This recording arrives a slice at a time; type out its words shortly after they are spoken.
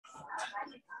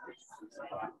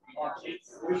We'll give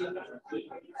them time.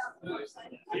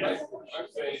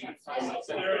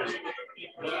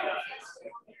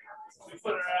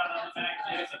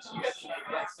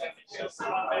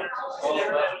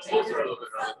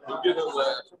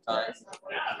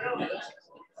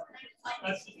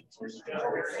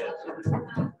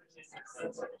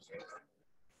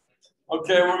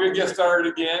 Okay, we're gonna get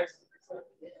started again.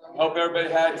 Hope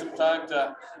everybody had some time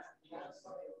to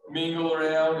mingle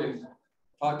around and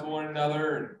talk to one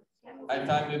another and had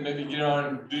time to maybe get on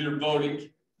and do your voting.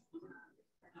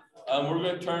 We're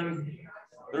going to turn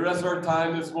the rest of our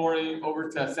time this morning over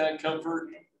to Sam Comfort.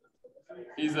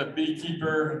 He's a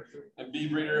beekeeper and bee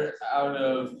breeder out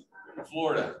of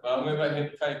Florida. But I'm going to let him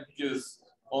kind of give his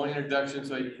own introduction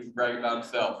so he can brag about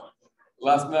himself.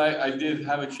 Last night, I did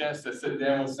have a chance to sit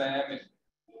down with Sam and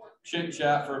chit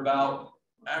chat for about,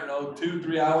 I don't know,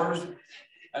 2-3 hours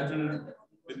after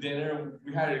the dinner.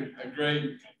 We had a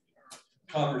great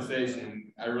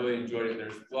conversation. I really enjoyed it.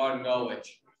 There's a lot of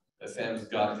knowledge that Sam's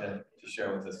got to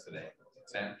share with us today.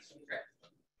 Sam.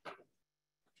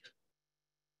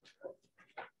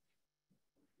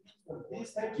 Great.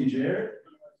 Thank you, Jared.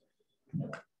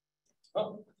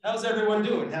 Well, how's everyone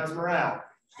doing? How's morale?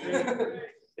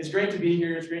 It's great to be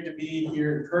here. It's great to be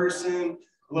here in person.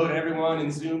 Hello to everyone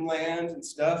in Zoom land and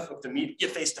stuff. Hope to meet you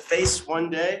face to face one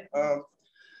day.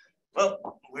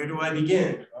 Well, where do I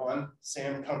begin? Well, I'm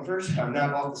Sam Comfort. I'm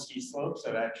not off the ski slopes.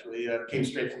 I actually came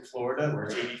straight from Florida where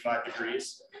it's 85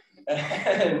 degrees.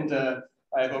 And I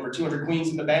have over 200 queens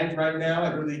in the bank right now.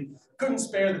 I really couldn't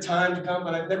spare the time to come,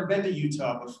 but I've never been to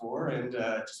Utah before and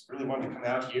just really wanted to come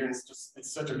out here. And it's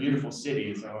such a beautiful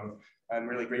city. So I'm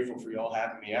really grateful for you all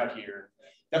having me out here.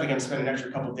 Definitely going to spend an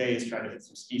extra couple days trying to hit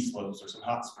some ski slopes or some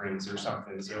hot springs or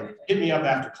something. So hit me up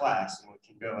after class and we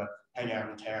can go hang out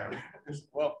in town.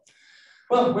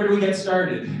 Well, where do we get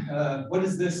started? What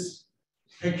is this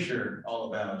picture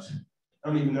all about? I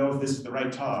don't even know if this is the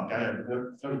right talk. I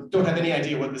don't have any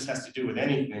idea what this has to do with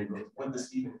anything, or what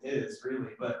this even is,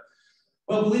 really. But,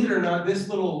 well, believe it or not, this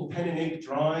little pen and ink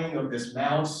drawing of this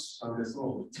mouse on this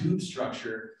little tube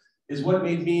structure is what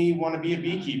made me want to be a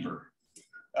beekeeper.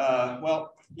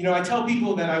 Well, you know, I tell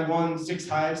people that I won 6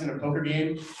 hives in a poker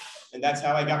game, and that's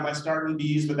how I got my start in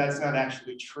bees, but that's not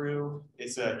actually true.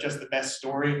 It's just the best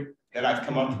story that I've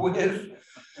come up with,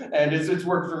 and it's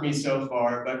worked for me so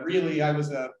far. But really, I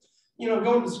was you know,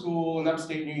 going to school in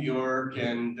upstate New York,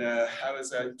 and I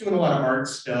was doing a lot of art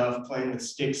stuff, playing with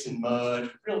sticks and mud,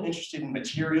 real interested in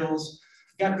materials,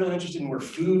 got real interested in where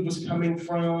food was coming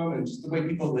from, and just the way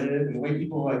people live and the way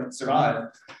people survive.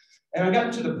 And I got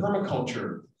into the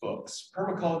permaculture books.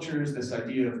 Permaculture is this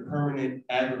idea of permanent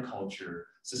agriculture,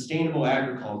 sustainable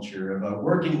agriculture, of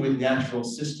working with natural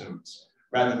systems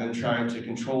rather than trying to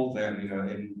control them, you know,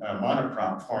 in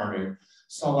monocrop farming.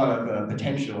 Saw a lot of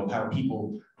potential of how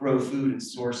people grow food and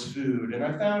source food. And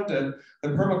I found the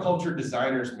Permaculture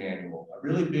Designer's Manual, a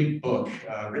really big book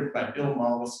written by Bill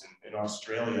Mollison in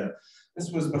Australia.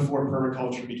 This was before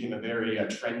permaculture became a very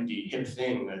trendy, hip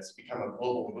thing that's become a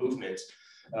global movement.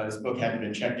 This book hadn't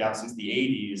been checked out since the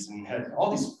 80s and had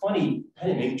all these funny pen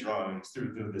and ink drawings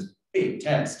through this big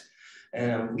text.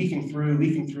 And leafing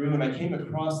through, and I came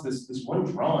across this one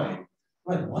drawing. I'm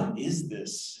like, what is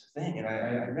this thing? And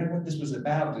I read what this was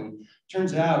about, and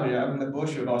turns out, out in the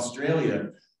bush of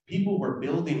Australia, people were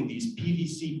building these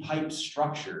PVC pipe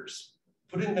structures,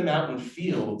 putting them out in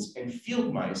fields, and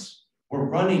field mice were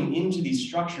running into these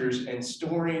structures and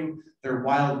storing their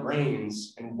wild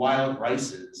grains and wild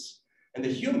rices. And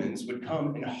the humans would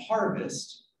come and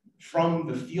harvest from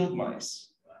the field mice.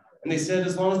 And they said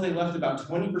as long as they left about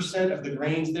 20% of the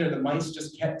grains there, the mice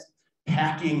just kept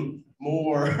packing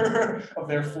more of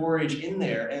their forage in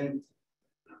there. And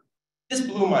this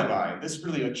blew my mind. This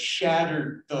really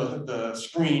shattered the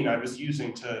screen I was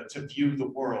using to view the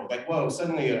world. Like, whoa,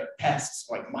 suddenly pests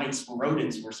like mice and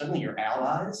rodents were suddenly your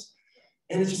allies.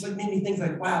 And it just like made me think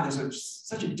like, wow, there's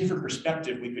such a different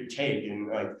perspective we could take in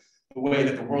like the way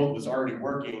that the world was already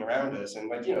working around us. And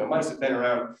like, you know, mice have been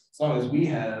around as long as we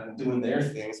have and doing their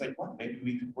things. Like, well, maybe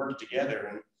we could work together.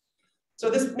 And so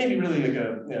this made me really like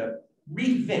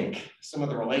rethink some of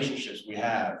the relationships we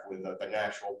have with the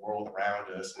natural world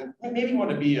around us. And it made me want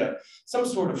to be some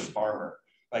sort of farmer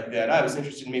like that. I was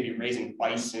interested in maybe raising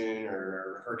bison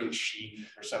or herding sheep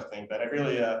or something, but I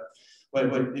really, what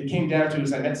it came down to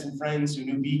is I met some friends who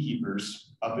knew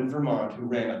beekeepers up in Vermont who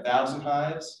ran 1,000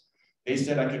 hives. They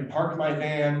said I could park my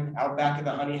van out back of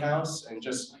the honey house and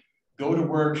just go to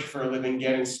work for a living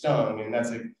getting stung. And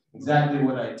that's exactly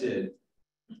what I did.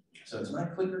 So is my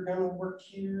clicker going to work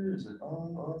here? Is it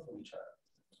on, off? Let me try.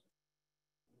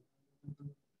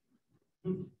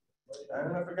 I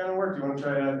don't know if it's gonna work. Do you want to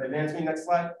try to advance me next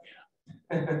slide?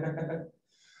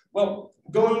 Well,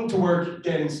 going to work,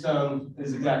 getting stung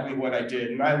is exactly what I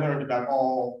did. And I learned about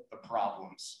all the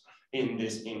problems in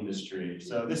this industry.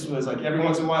 So this was like every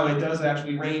once in a while it does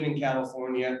actually rain in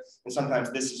California. And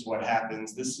sometimes this is what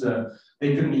happens.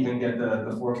 They couldn't even get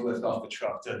the forklift off the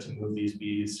truck to move these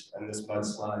bees and this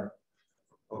mudslide.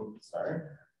 Oh, sorry.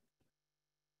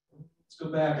 Let's go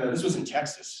back. This was in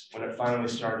Texas when it finally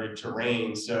started to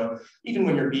rain. So even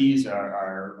when your bees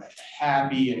are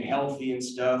happy and healthy and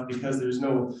stuff, because there's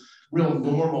no real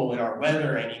normal in our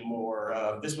weather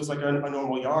anymore, this was like a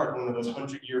normal yard, one of those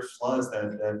 100-year floods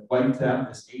that wiped out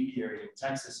this apiary in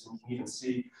Texas. And you can even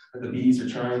see that the bees are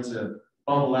trying to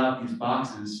bubble out these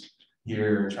boxes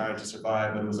here and trying to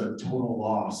survive, but it was a total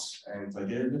loss. And it's like,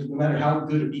 no matter how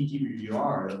good a beekeeper you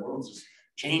are, the world's just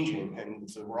changing. And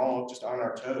so we're all just on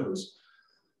our toes.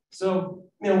 So,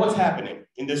 what's happening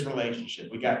in this relationship?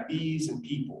 We got bees and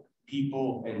people,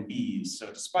 people and bees. So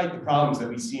despite the problems that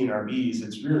we see in our bees,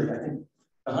 it's really, I think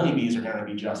the honeybees are gonna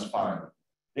be just fine.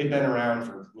 They've been around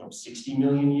for 60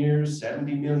 million years,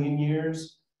 70 million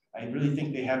years. I really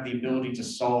think they have the ability to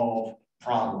solve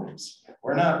problems.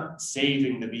 We're not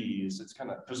saving the bees. It's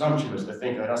kind of presumptuous to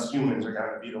think that us humans are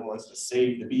gonna be the ones to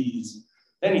save the bees.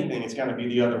 If anything, it's gonna be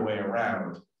the other way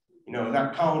around.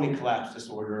 That colony collapse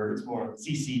disorder, it's more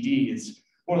CCD, it's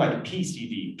more like a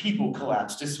PCD, people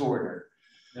collapse disorder.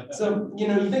 So, you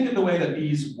think of the way that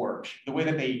bees work, the way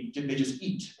that they just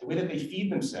eat, the way that they feed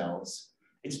themselves.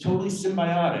 It's totally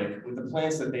symbiotic with the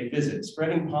plants that they visit.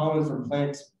 Spreading pollen from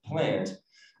plant to plant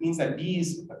means that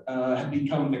bees have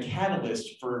become the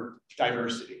catalyst for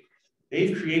diversity.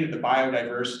 They've created the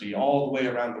biodiversity all the way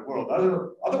around the world.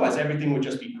 Otherwise, everything would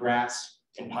just be grass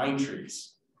and pine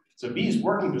trees. So bees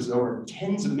working for over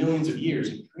tens of millions of years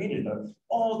have created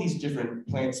all these different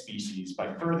plant species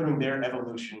by furthering their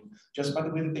evolution just by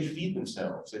the way that they feed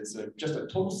themselves. It's just a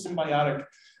total symbiotic,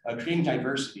 creating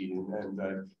diversity and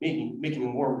making a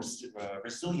more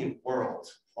resilient world.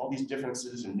 All these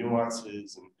differences and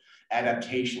nuances and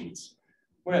adaptations.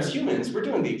 Whereas humans, we're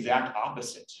doing the exact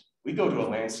opposite. We go to a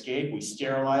landscape, we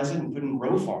sterilize it and put in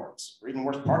row farms, or even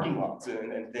worse, parking lots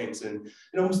and things. And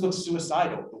it almost looks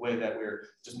suicidal, the way that we're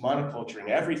just monoculturing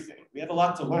everything. We have a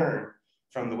lot to learn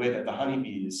from the way that the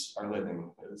honeybees are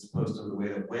living, as opposed to the way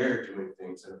that we're doing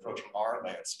things and approaching our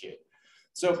landscape.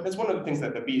 So that's one of the things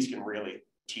that the bees can really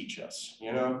teach us,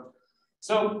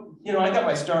 So, I got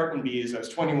my start in bees. I was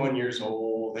 21 years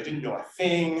old. I didn't know a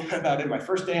thing about it. My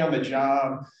first day on the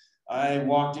job, I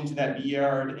walked into that bee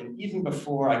yard, and even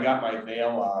before I got my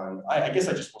veil on, I guess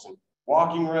I just wasn't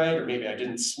walking right, or maybe I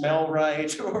didn't smell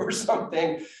right or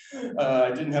something.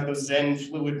 I didn't have those Zen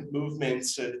fluid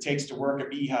movements it takes to work a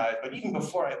beehive. But even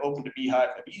before I opened a beehive,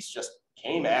 the bees just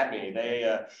came at me.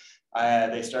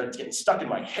 They started getting stuck in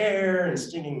my hair and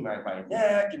stinging my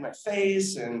neck and my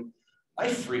face, and I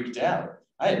freaked out.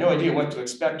 I had no idea what to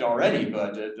expect already,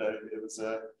 but it was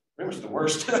pretty much the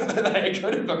worst that I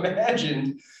could have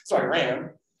imagined. So I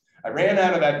ran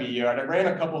out of that bee yard. I ran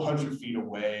a couple 100 feet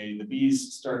away. The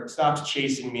bees stopped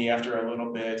chasing me after a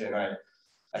little bit, and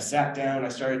I sat down. I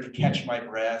started to catch my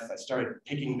breath. I started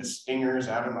picking the stingers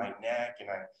out of my neck, and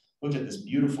I looked at this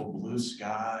beautiful blue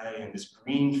sky and this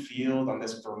green field on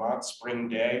this Vermont spring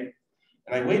day,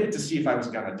 and I waited to see if I was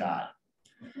gonna die.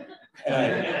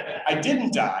 And I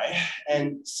didn't die,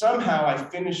 and somehow I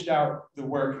finished out the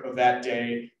work of that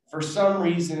day. For some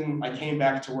reason, I came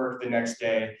back to work the next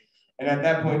day, and at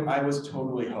that point, I was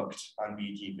totally hooked on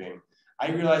beekeeping.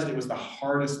 I realized it was the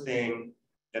hardest thing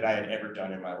that I had ever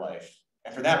done in my life.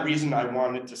 And for that reason, I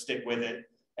wanted to stick with it,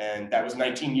 and that was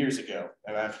 19 years ago.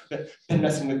 And I've been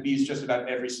messing with bees just about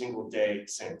every single day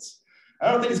since. I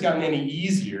don't think it's gotten any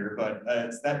easier, but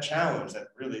it's that challenge that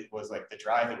really was like the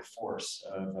driving force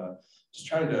of just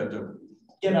trying to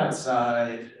get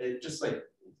outside. It just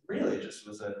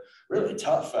was really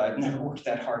tough. I've never worked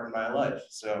that hard in my life.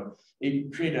 So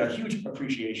it created a huge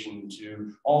appreciation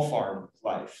to all farm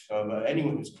life of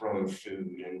anyone who's growing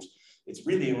food. And it's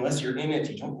really, unless you're in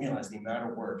it, you don't realize the amount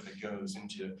of work that goes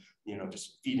into,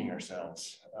 just feeding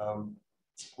ourselves. I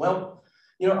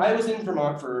was in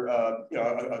Vermont for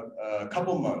a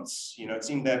couple months. It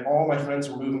seemed that all my friends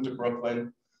were moving to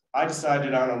Brooklyn. I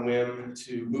decided on a whim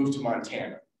to move to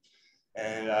Montana.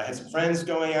 And I had some friends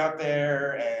going out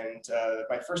there, and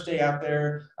my first day out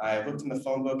there, I looked in the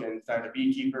phone book and found a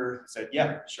beekeeper who said,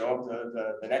 yeah, show up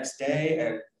the next day.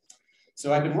 And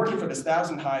so I've been working for this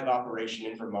 1,000 hive operation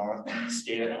in Vermont. We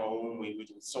stayed at home, we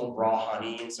sold raw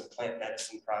honey and some plant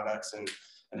medicine products, and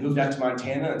I moved out to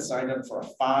Montana and signed up for a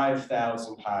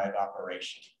 5,000 hive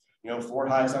operation. 4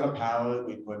 hives on a pallet.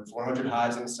 We put 400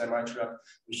 hives in a semi-truck.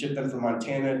 We shipped them from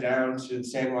Montana down to the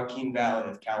San Joaquin Valley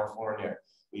of California.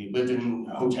 We lived in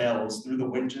hotels through the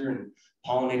winter and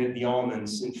pollinated the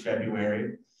almonds in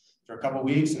February for a couple of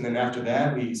weeks. And then after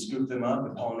that, we scooped them up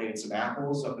and pollinated some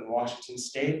apples up in Washington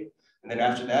State. And then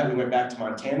after that, we went back to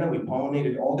Montana. We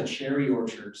pollinated all the cherry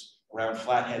orchards around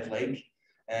Flathead Lake.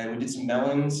 And we did some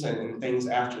melons and things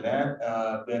after that.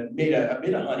 That made a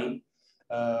bit of honey,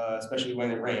 especially when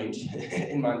it rained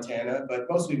in Montana. But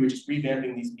mostly we're just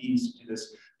revamping these bees to do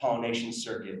this pollination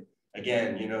circuit.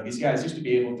 Again, these guys used to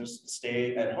be able to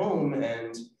stay at home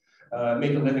and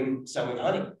make a living selling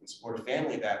honey and support a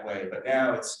family that way. But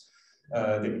now it's,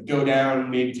 they would go down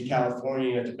maybe to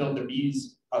California to build their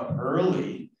bees up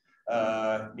early.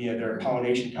 Their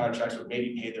pollination contracts would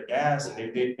maybe pay their gas and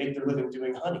they'd make their living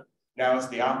doing honey. Now it's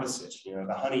the opposite.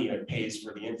 The honey pays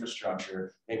for the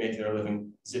infrastructure. They make their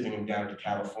living zipping them down to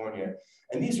California.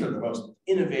 And these are the most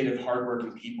innovative,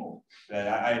 hardworking people that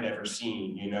I had ever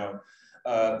seen.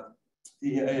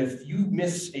 If you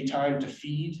miss a time to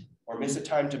feed or miss a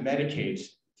time to medicate,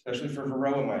 especially for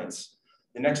varroa mites,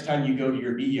 the next time you go to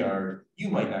your bee yard, you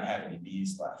might not have any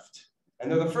bees left.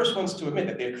 And they're the first ones to admit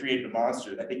that they've created a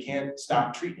monster that they can't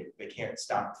stop treating, they can't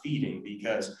stop feeding,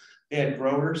 because they had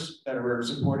growers that were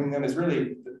supporting them. It's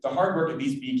really, the hard work of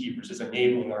these beekeepers is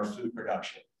enabling our food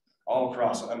production all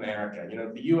across America.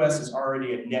 The US is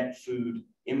already a net food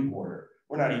importer.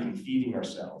 We're not even feeding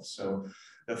ourselves. So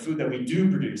the food that we do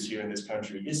produce here in this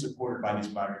country is supported by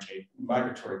these migratory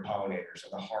pollinators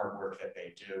and the hard work that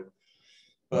they do.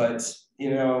 But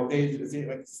they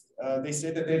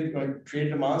say that they've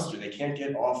created a monster. They can't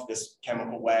get off this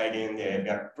chemical wagon. They've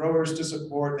got growers to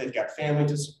support. They've got family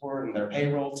to support and their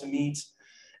payroll to meet.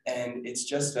 And it's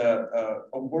just a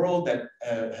world that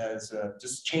has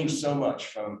just changed so much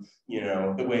from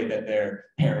the way that their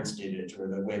parents did it or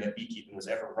the way that beekeeping was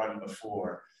ever run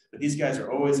before. But these guys are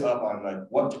always up on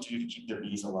what to do to keep their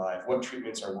bees alive, what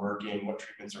treatments are working, what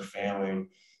treatments are failing,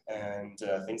 and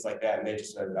things like that. And they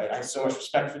just, I have so much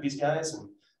respect for these guys. And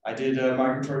I did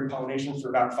migratory pollination for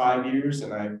about 5 years,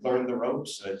 and I learned the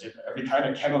ropes. I did every kind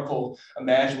of chemical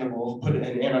imaginable, put it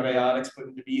in antibiotics, put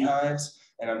into beehives.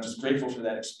 And I'm just grateful for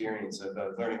that experience of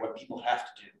learning what people have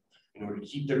to do in order to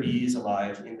keep their bees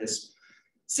alive in this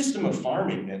system of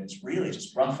farming that is really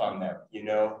just rough on them.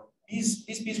 These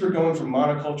bees were going from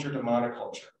monoculture to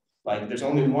monoculture. Like there's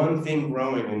only one thing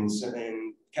growing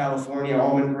in California,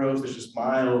 almond groves. There's just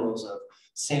miles of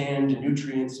sand and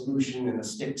nutrient solution and the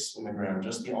sticks in the ground,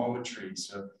 just the almond trees.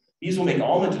 So bees will make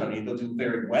almond honey. They'll do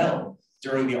very well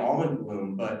during the almond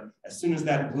bloom, but as soon as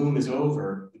that bloom is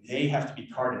over, they have to be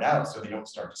carted out so they don't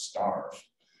start to starve.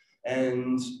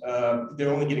 And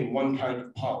they're only getting one kind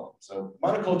of pollen. So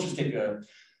monocultures take a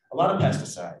lot of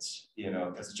pesticides,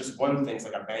 because it's just one thing. It's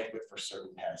like a banquet for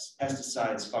certain pests.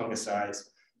 Pesticides, fungicides,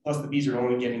 plus the bees are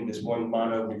only getting this one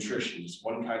mono nutrition, just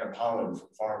one kind of pollen from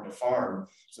farm to farm.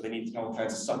 So they need all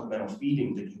kinds of supplemental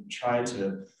feeding to try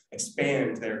to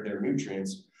expand their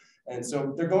nutrients. And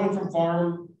so they're going from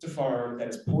farm to farm that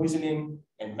is poisoning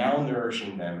and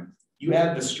malnourishing them. You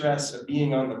add the stress of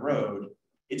being on the road,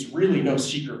 it's really no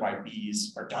secret why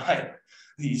bees are dying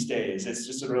these days. It's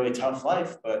just a really tough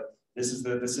life, but this is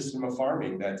the system of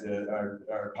farming that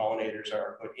our pollinators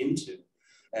are put into.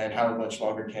 And how much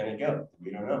longer can it go?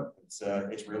 We don't know.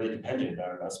 It's really dependent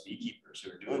on us beekeepers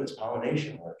who are doing this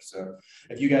pollination work. So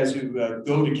if you guys who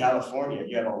go to California,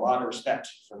 you have a lot of respect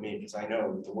for me because I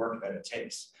know the work that it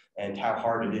takes and how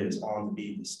hard it is on the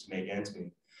bees to make ends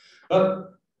meet.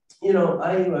 But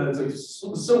I was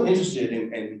so interested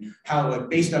in how,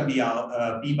 based on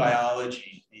bee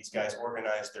biology, these guys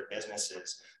organize their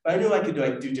businesses. But I knew I could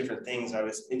do different things. I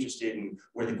was interested in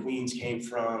where the queens came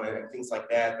from and things like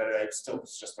that. But I still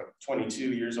was just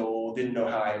 22 years old, didn't know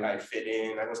how I fit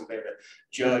in. I wasn't there to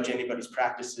judge anybody's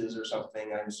practices or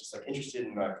something. I was just interested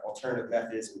in alternative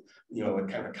methods and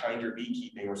kind of a kinder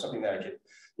beekeeping or something that I could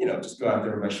just go out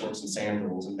there with my shorts and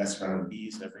sandals and mess around with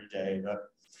bees every day.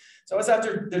 So I was out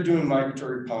there doing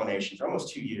migratory pollination for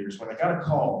almost 2 years when I got a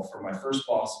call from my first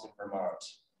boss in Vermont.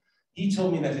 He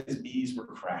told me that his bees were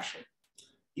crashing.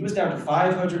 He was down to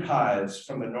 500 hives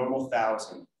from the normal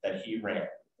 1,000 that he ran.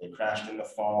 They crashed in the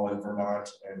fall in Vermont.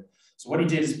 And so what he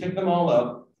did is pick them all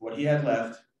up, what he had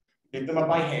left, picked them up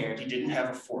by hand. He didn't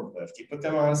have a forklift. He put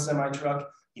them on a semi-truck.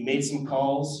 He made some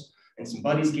calls, and some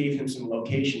buddies gave him some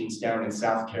locations down in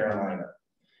South Carolina,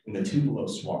 in the Tupelo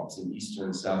swamps in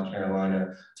eastern South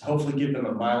Carolina, to hopefully give them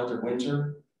a milder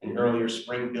winter and earlier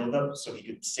spring buildup so he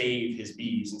could save his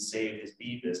bees and save his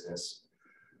bee business.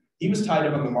 He was tied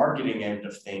up on the marketing end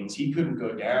of things. He couldn't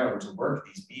go down to work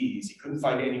these bees. He couldn't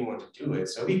find anyone to do it.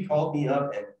 So he called me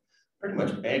up and pretty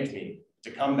much begged me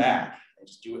to come back and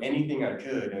just do anything I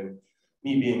could. And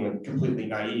me being completely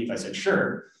naive, I said,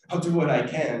 sure, I'll do what I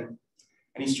can.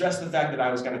 And he stressed the fact that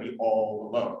I was going to be all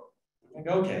alone. I'm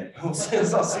like, okay, I'll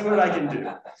see what I can do.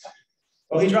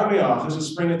 Well, he dropped me off. This was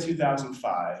spring of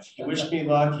 2005. He wished me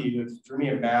luck. He drew me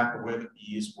a map of where the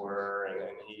bees were, and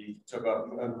he took up,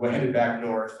 headed back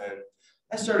north. And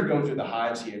I started going through the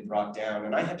hives he had brought down,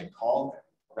 and I had to call him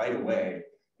right away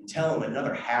and tell him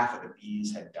another half of the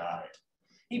bees had died.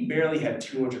 He barely had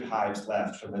 200 hives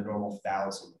left from the normal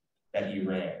 1,000 that he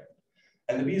ran.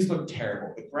 And the bees looked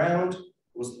terrible. The ground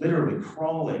was literally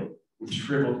crawling with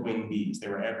shriveled wing bees. They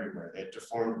were everywhere. They had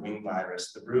deformed wing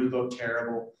virus. The brood looked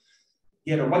terrible. He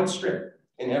had a white strip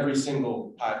in every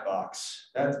single hive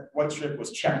box. That white strip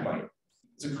was checkmite.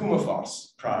 It's a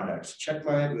Kumafos product.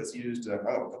 Checkmite was used, I don't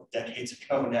know, decades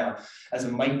ago now as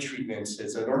a mite treatment.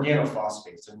 It's an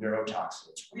organophosphate. It's a neurotoxin.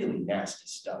 It's really nasty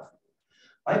stuff.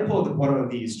 I pulled one of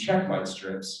these checkmite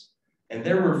strips, and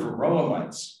there were varroa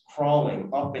mites crawling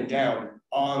up and down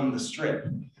on the strip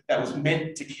that was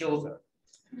meant to kill them.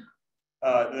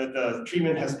 The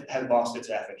treatment had lost its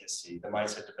efficacy. The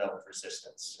mice had developed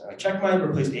resistance. Checkmite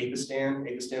replaced Apistan.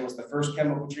 Apistan was the first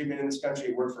chemical treatment in this country.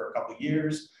 It worked for a couple of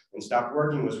years and stopped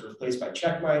working, was replaced by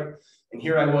Checkmite. And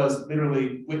here I was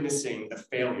literally witnessing the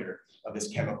failure of this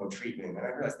chemical treatment. And I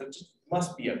realized there just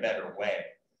must be a better way.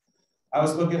 I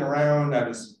was looking around. I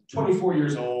was 24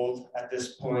 years old at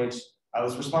this point. I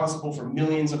was responsible for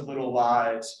millions of little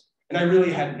lives. And I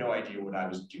really had no idea what I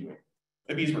was doing.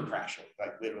 The bees were crashing,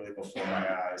 like literally before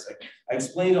my eyes. I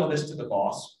explained all this to the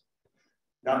boss,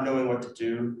 not knowing what to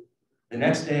do. The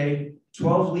next day,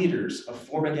 12 liters of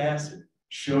formic acid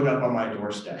showed up on my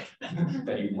doorstep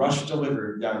that he rushed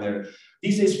delivered down there.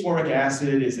 These days, formic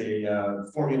acid is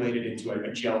formulated into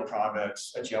a gel product,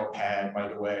 a gel pad, by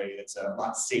the way. It's a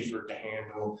lot safer to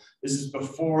handle. This is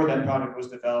before that product was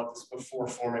developed. This is before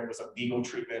formic was a legal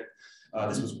treatment.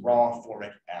 This was raw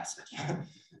formic acid.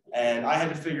 And I had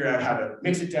to figure out how to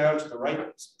mix it down to the right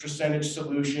percentage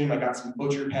solution. I got some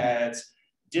butcher pads,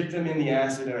 dipped them in the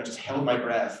acid, and I just held my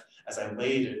breath as I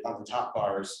laid it on the top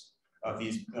bars of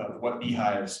these what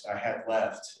beehives I had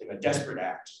left in a desperate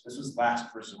act. This was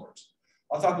last resort.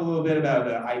 I'll talk a little bit about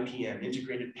IPM,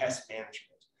 integrated pest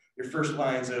management. Your first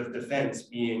lines of defense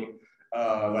being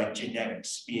like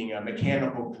genetics, being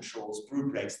mechanical controls,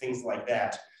 brood regs, things like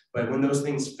that. But when those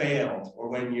things fail, or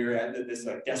when you're at this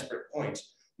like desperate point,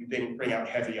 you then bring out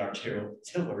heavy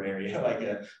artillery like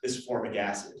this formic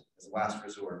acid as a last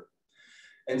resort.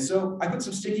 And so I put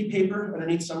some sticky paper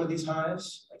underneath some of these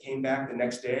hives. I came back the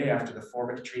next day after the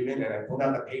formic treatment, and I pulled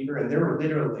out the paper, and there were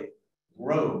literally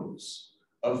rows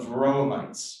of varroa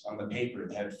mites on the paper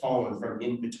that had fallen from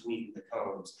in between the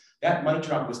combs. That mite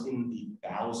drop was in the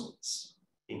thousands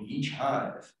in each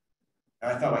hive.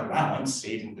 And I thought, like, wow, I'm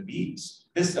saving the bees.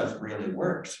 This stuff really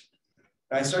worked.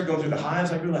 And I started going through the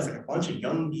hives. I realized like a bunch of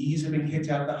young bees had been kicked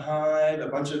out of the hive. A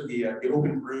bunch of the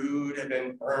open brood had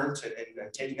been burnt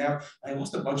and taken out. I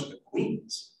lost a bunch of the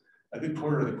queens. A good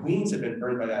quarter of the queens had been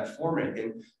burned by that formic.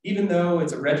 And even though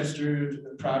it's a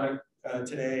registered product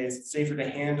today, it's safer to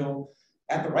handle,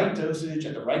 at the right dosage,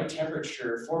 at the right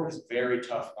temperature, formic is very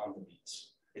tough on the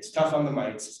bees. It's tough on the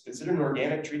mites. It's considered an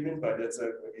organic treatment, but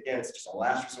again, it's just a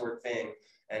last resort thing.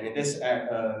 And in this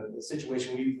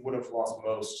situation, we would have lost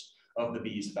most of the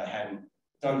bees if I hadn't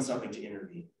done something to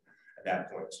intervene at that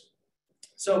point.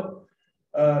 So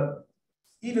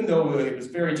even though it was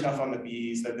very tough on the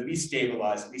bees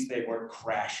stabilized, at least they weren't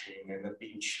crashing and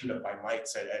being chewed up by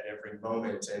mites at every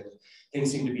moment, and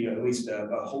things seemed to be at least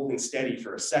holding steady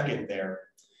for a second there.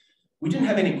 We didn't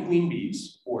have any queen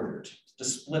bees ordered to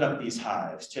split up these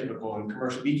hives. Typical in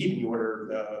commercial beekeeping, you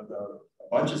order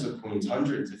bunches of queens,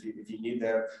 hundreds if you need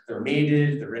them. They're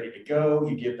mated, they're ready to go.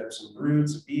 You give them some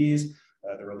broods of bees.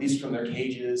 They're released from their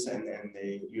cages, and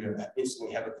you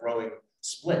instantly have a growing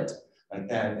split like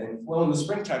that. And well, in the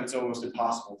springtime, it's almost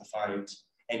impossible to find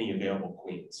any available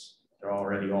queens. They're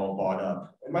already all bought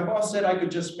up. And my boss said I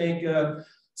could just make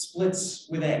splits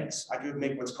with eggs. I could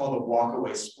make what's called a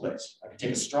walkaway split. I could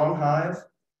take a strong hive,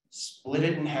 split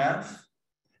it in half,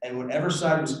 and whatever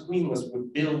side was queenless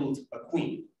would build a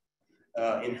queen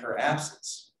in her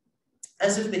absence,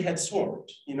 as if they had swarmed,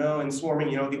 and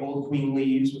swarming, the old queen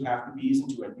leaves with half the bees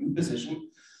into a new position,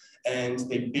 and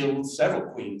they build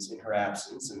several queens in her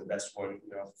absence, and the best one,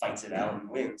 fights it out and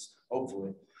wins,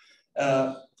 hopefully.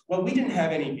 Well, we didn't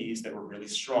have any bees that were really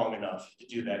strong enough to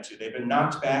do that too. They've been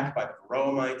knocked back by the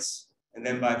varroa mites, and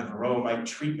then by the varroa mite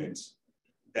treatment,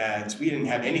 that we didn't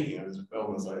have anything. It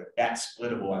was like that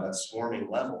splittable at that swarming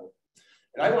level.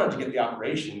 And I wanted to get the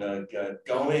operation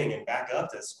going and back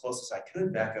up as close as I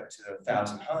could, back up to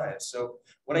 1,000 hives. So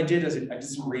what I did is I did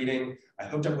some reading. I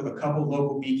hooked up with a couple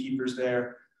local beekeepers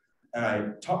there, and I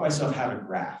taught myself how to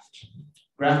graft.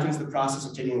 Grafting is the process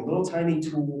of taking a little tiny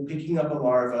tool, picking up a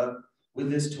larva with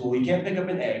this tool. You can't pick up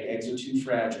an egg. Eggs are too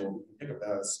fragile. You pick up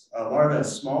a larva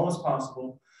as small as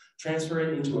possible, transfer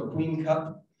it into a queen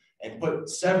cup, and put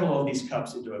several of these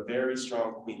cups into a very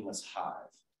strong queenless hive.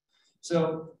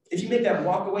 So if you make that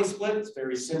walk-away split, it's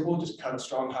very simple. Just cut a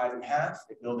strong hive in half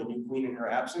and build a new queen in her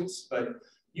absence. But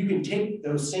you can take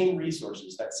those same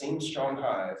resources, that same strong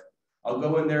hive. I'll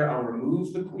go in there, I'll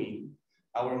remove the queen.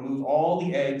 I'll remove all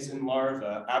the eggs and larvae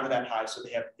out of that hive so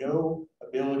they have no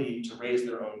ability to raise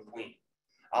their own queen.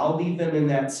 I'll leave them in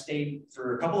that state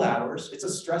for a couple hours. It's a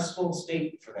stressful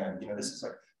state for them. You know, this is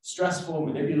like stressful,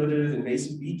 manipulative,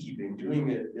 invasive beekeeping,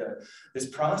 doing this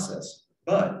process.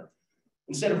 But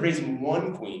instead of raising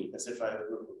one queen, as if I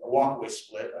a walkaway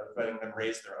split of letting them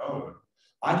raise their own,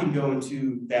 I can go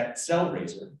into that cell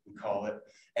raiser, we call it,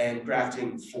 and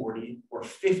grafting 40 or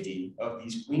 50 of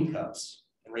these queen cups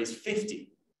and raise 50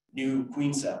 new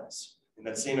queen cells in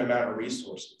that same amount of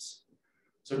resources.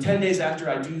 So 10 days after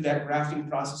I do that grafting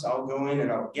process, I'll go in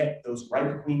and I'll get those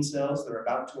ripe queen cells that are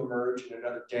about to emerge in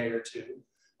another day or two.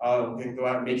 I'm going to go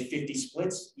out and make 50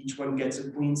 splits. Each one gets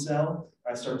a queen cell.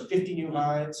 I start 50 new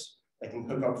hives. I can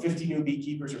hook up 50 new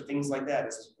beekeepers or things like that,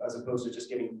 as opposed to just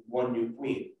getting one new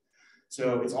queen.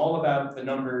 So it's all about the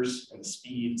numbers and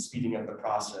the speeding up the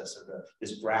process of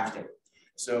this grafting.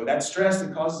 So that stress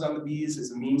that causes on the bees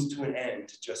is a means to an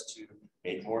end, just to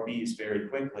make more bees very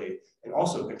quickly and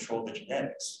also control the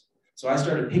genetics. So I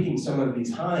started picking some of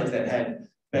these hives that had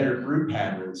better brood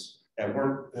patterns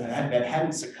that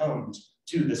hadn't succumbed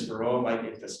to this varroa mite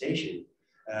infestation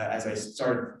as I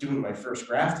started doing my first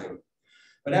grafting.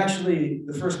 But actually,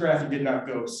 the first grafting did not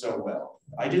go so well.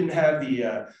 I didn't have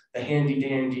the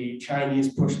handy-dandy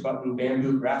Chinese push-button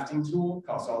bamboo grafting tool.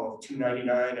 Costs all of $2.99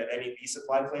 at any bee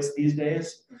supply place these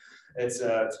days.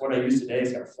 It's what I use today.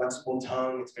 It's got a flexible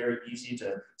tongue. It's very easy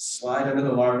to slide under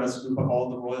the larva, scoop up all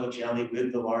the royal jelly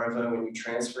with the larva when you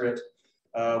transfer it.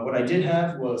 What I did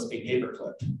have was a paper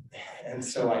clip. And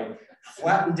so I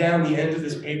flattened down the end of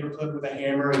this paper clip with a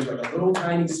hammer into like a little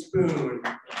tiny spoon.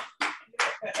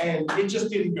 And it just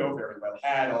didn't go very well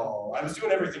at all. I was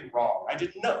doing everything wrong. I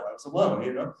didn't know. I was alone,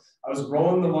 you know. I was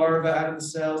rolling the larvae out of the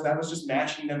cells. That was just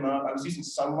mashing them up. I was using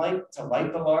sunlight to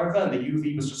light the larvae, and the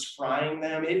UV was just frying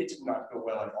them. It did not go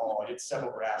well at all. I did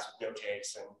several grafts with no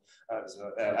takes, and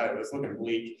I was looking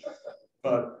bleak.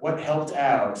 But what helped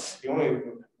out, the only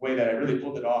way that I really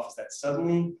pulled it off is that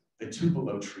suddenly the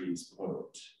tupelo trees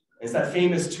bloomed. It's that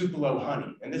famous tupelo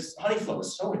honey. And this honey flow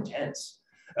was so intense.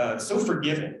 So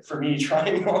forgiving for me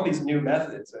trying all these new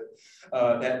methods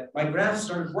that my grafts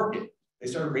started working. They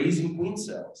started raising queen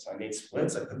cells. I made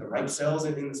splits. I put the ripe cells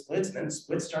in the splits, and then the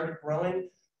splits started growing.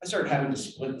 I started having to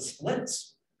split the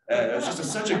splits. It was just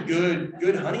such a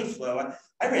good honey flow.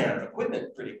 I ran out of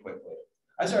equipment pretty quickly.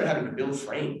 I started having to build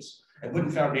frames and put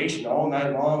in foundation all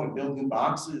night long and build new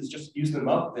boxes, just use them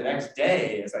up the next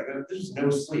day. It's like, this was no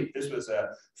sleep. This was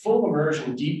a full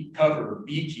immersion, deep cover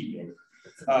beekeeping.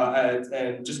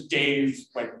 And just days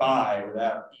went by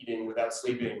without eating, without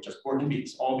sleeping, just working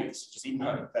bees, all bees, just eating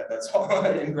honey. That's all,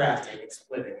 and grafting and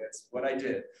splitting. That's what I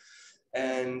did.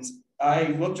 And I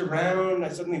looked around, I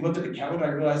suddenly looked at the calendar, I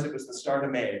realized it was the start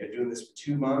of May. I've been doing this for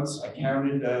 2 months. I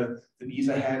counted the bees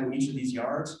I had in each of these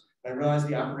yards, and I realized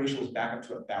the operation was back up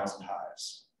to 1,000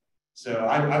 hives. So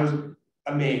I was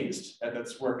amazed at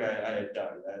this work I had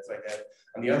done. It's like,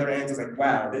 on the other end, it's like,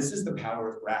 wow, this is the power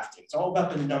of grafting. It's all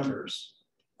about the numbers.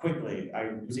 Quickly,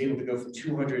 I was able to go from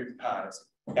 200 hives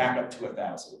back up to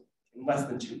 1,000 in less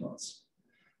than 2 months.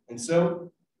 And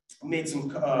so I made some,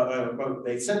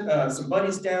 they sent some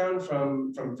buddies down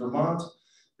from Vermont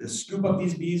to scoop up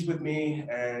these bees with me.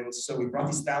 And so we brought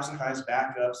these 1,000 hives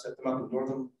back up, set them up in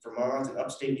northern Vermont and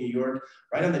upstate New York,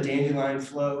 right on the dandelion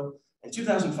flow. And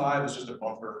 2005 was just a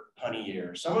bumper honey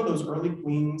year. Some of those early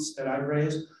queens that I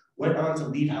raised went on to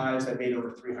lead hives that made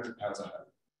over 300 pounds of honey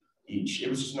each. It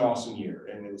was just an awesome year,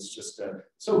 and it was just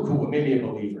so cool. It made me a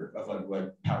believer of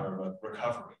like power of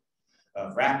recovery,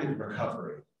 of rapid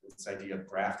recovery. This idea of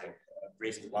grafting,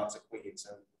 raising lots of queens.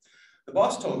 And the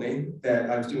boss told me that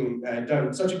I had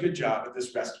done such a good job at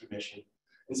this rescue mission,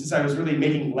 and since I was really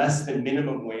making less than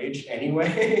minimum wage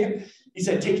anyway, he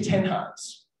said, take 10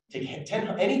 hives. Take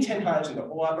any 10 hives in the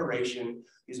whole operation.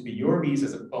 These would be your bees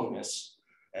as a bonus.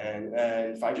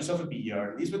 And find yourself a bee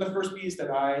yard. These were the first bees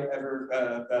that I ever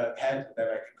had that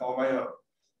I could call my own.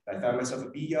 I found myself a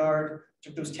bee yard,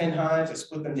 took those 10 hives, I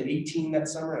split them to 18 that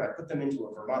summer, and I put them into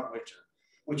a Vermont winter,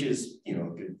 which is, you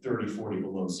know, a good 30, 40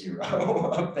 below zero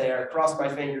up there. Crossed my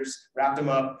fingers, wrapped them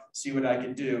up, see what I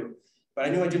could do. But I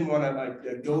knew I didn't want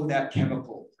to go that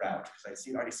chemical route because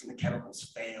I'd already seen the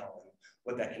chemicals fail and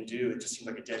what that can do. It just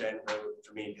seemed like a dead end road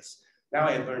for me because now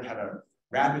I had learned how to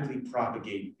rapidly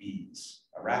propagate bees,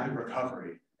 a rapid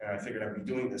recovery. And I figured I'd be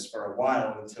doing this for a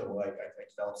while until like I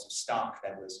developed some stock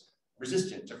that was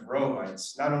resistant to varroa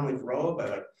mites. Not only varroa, but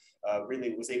like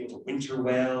really was able to winter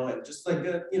well and just like,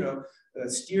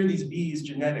 steer these bees'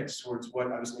 genetics towards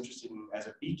what I was interested in as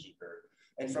a beekeeper.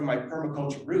 And from my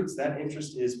permaculture roots, that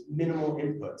interest is minimal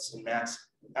inputs and max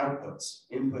outputs,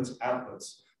 inputs,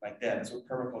 outputs, like that. That's what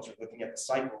permaculture, looking at the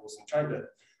cycles and trying to,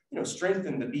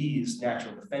 strengthen the bees'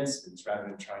 natural defenses rather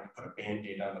than trying to put a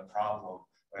Band-Aid on the problem,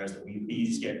 whereas the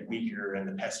bees get weaker and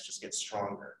the pests just get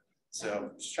stronger.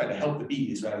 So just trying to help the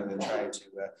bees rather than trying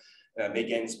to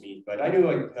make ends meet. But I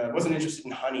knew I wasn't interested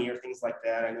in honey or things like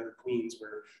that. I know the queens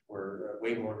were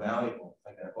way more valuable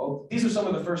like that. Well, these are some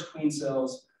of the first queen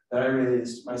cells that I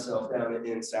raised myself down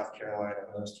in South Carolina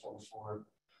when I was 24.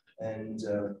 And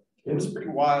it was pretty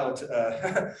wild.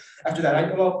 After that,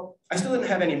 I still didn't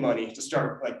have any money to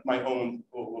start like my own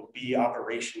bee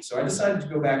operation. So I decided to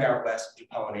go back out west and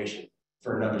do pollination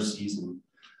for another season.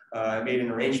 I made an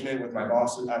arrangement with my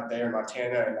bosses out there in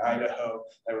Montana and Idaho.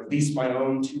 I would lease my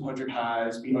own 200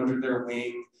 hives, be under their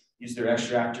wing, use their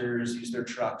extractors, use their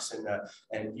trucks,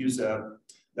 and use the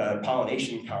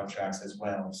pollination contracts as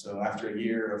well. So after a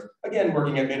year of, again,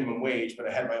 working at minimum wage, but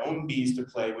I had my own bees to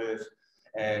play with.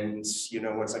 And,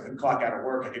 once I could clock out of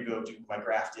work, I could go do my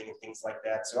grafting and things like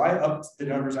that. So I upped the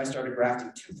numbers. I started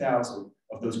grafting 2,000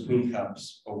 of those queen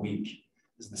cups a week.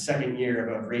 This is the second year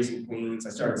of raising queens.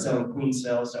 I started selling queen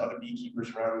cells to other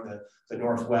beekeepers around the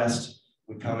Northwest.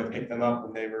 Would come and pick them up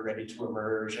when they were ready to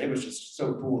emerge. And it was just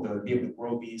so cool to be able to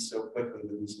grow bees so quickly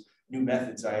with these new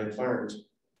methods I had learned.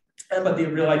 But the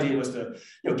real idea was to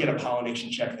get a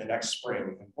pollination check the next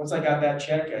spring. Once I got that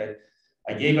check,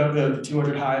 I gave up the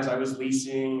 200 hives I was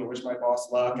leasing. I wished my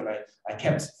boss luck, and I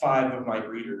kept 5 of my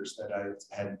breeders that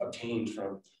I had obtained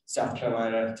from South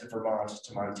Carolina to Vermont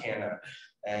to Montana.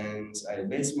 And I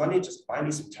made some money just to buy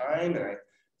me some time, and I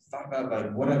thought about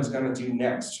like what I was going to do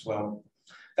next. Well,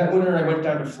 that winter I went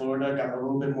down to Florida, got a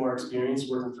little bit more experience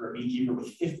working for a beekeeper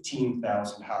with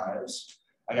 15,000 hives.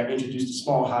 I got introduced to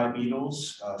small hive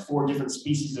beetles, 4 different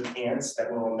species of ants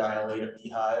that will annihilate a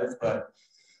beehive, but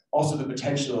also the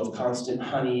potential of constant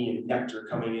honey and nectar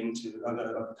coming into,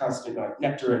 constant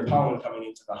nectar and pollen coming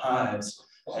into the hives,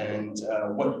 and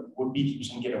what beekeepers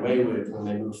can get away with when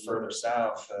they move further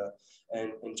south,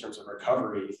 and in terms of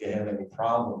recovery, if they have any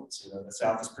problems. The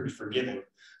South is pretty forgiving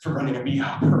for running a bee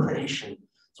operation.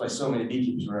 That's why so many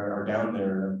beekeepers are down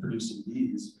there producing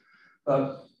bees.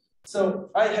 So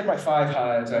I had my 5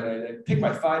 hives. I picked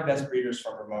my 5 best breeders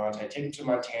from Vermont. I take them to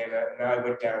Montana, and now I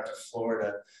went down to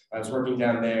Florida. I was working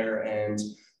down there, and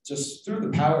just through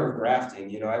the power of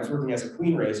grafting, I was working as a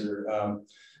queen raiser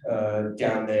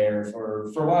down there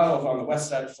for a while on the west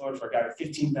side of Florida for a guy with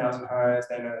 15,000 hives,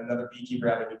 then another beekeeper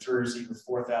out of New Jersey with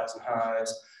 4,000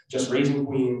 hives, just raising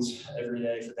queens every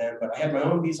day for them. But I had my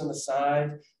own bees on the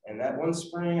side, and that one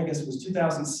spring, I guess it was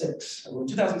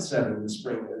 2007 in the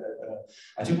spring,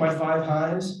 I took my 5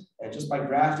 hives, and just by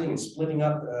grafting and splitting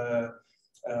up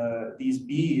these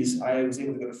bees, I was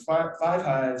able to go to 5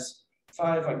 hives,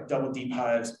 5 like double deep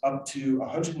hives, up to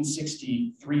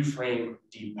 160 3-frame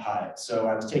deep hives. So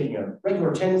I was taking a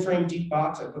regular 10-frame deep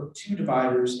box, I put 2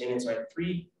 dividers in it, so I had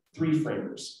 3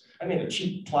 3-framers. I made a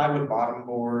cheap plywood bottom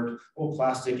board, little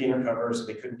plastic inner cover so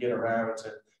they couldn't get around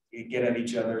to get at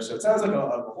each other. So it sounds like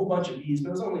a whole bunch of bees, but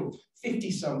it was only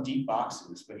 50-some deep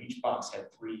boxes, but each box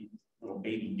had 3 little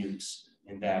baby nukes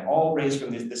in that, all raised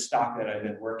from this stock that I've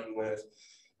been working with.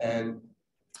 And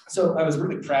so I was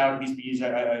really proud of these bees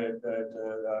I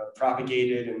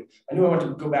propagated, and I knew I wanted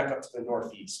to go back up to the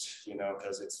Northeast,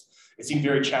 because it seemed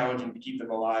very challenging to keep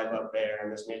them alive up there in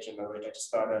this nature mode. I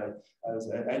just thought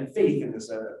I had faith in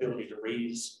this ability to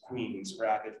raise queens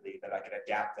rapidly, that I could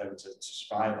adapt them to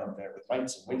survive up there with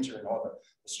nights and winter and all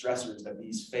the stressors that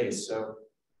bees face. So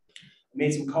I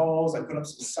made some calls, I put up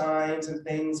some signs and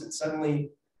things, and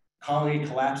suddenly colony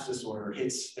collapse disorder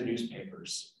hits the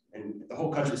newspapers. And the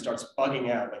whole country starts bugging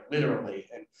out, like literally.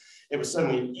 And it was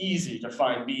suddenly easy to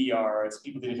find bee yards.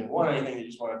 People didn't even want anything, they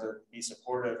just wanted to be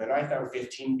supportive. And I found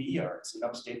 15 bee yards in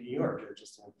upstate New York,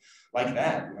 just like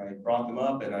that. And I brought them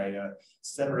up, and I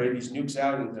separated these nukes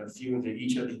out into a few into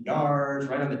each of the yards,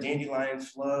 right on the dandelion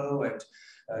flow. And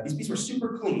these bees were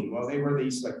super clean. Well, they were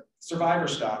these like survivor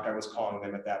stock, I was calling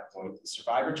them at that point,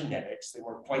 survivor genetics. They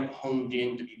weren't quite honed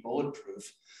in to be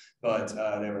bulletproof, but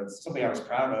they were something I was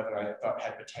proud of and I thought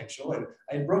had potential. And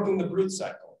I had broken the brood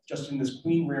cycle just in this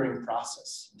queen rearing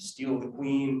process. You steal the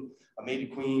queen, a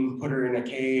mated queen, put her in a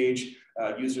cage,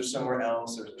 use her somewhere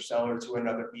else, or sell her to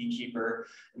another beekeeper.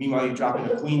 Meanwhile, you drop in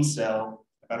a queen cell.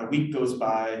 About a week goes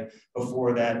by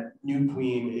before that new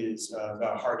queen is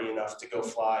hardy enough to go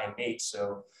fly and mate.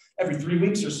 So every 3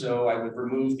 weeks or so, I would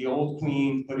remove the old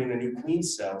queen, put in a new queen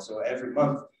cell. So every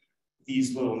month,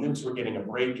 these little nukes were getting a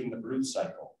break in the brood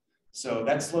cycle. So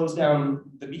that slows down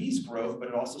the bees' growth, but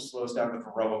it also slows down the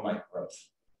varroa mite growth.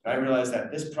 And I realized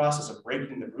that this process of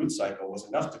breaking the brood cycle was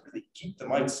enough to really keep the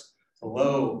mites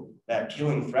below that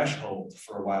killing threshold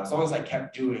for a while, as long as I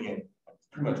kept doing it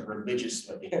pretty much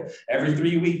religiously. Every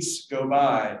 3 weeks go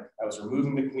by, I was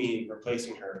removing the queen,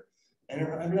 replacing her. And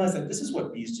I realized that this is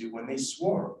what bees do when they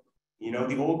swarm. You know,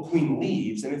 the old queen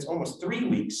leaves and it's almost 3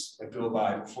 weeks that go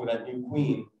by before that new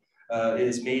queen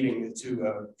is mating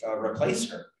to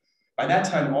replace her. By that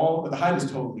time, the hive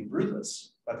is totally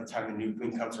broodless. By the time the new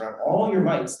queen comes around, all your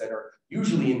mites that are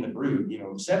usually in the brood,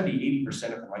 70,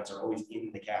 80% of the mites are always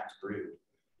in the capped brood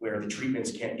where the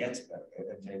treatments can't get to them.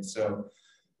 And so,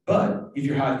 but if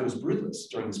your hive goes broodless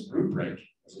during this brood break,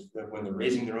 when they're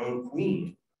raising their own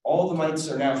queen, all the mites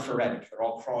are now phoretic. They're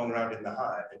all crawling around in the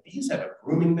hive. And bees have a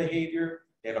grooming behavior.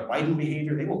 They have a biting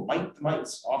behavior. They will bite the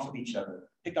mites off of each other,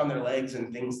 pick on their legs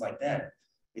and things like that.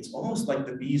 It's almost like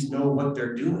the bees know what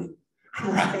they're doing,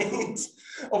 right?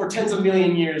 Over tens of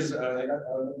millions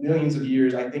of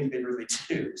years, I think they really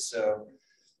do. So,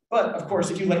 but of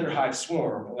course, if you let your hive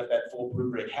swarm and let that full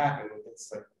brood break happen,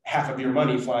 it's like half of your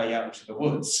money flying out into the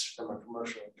woods from a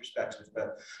commercial perspective.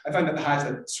 But I find that the hives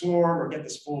that swarm or get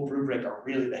this full brood break are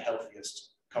really the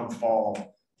healthiest come fall.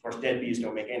 Of course, dead bees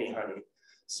don't make any honey.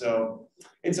 So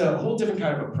it's a whole different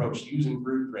kind of approach using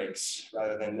brood breaks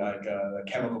rather than like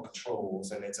chemical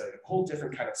controls. And it's a whole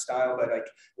different kind of style, but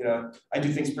I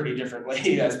do things pretty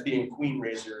differently as being a queen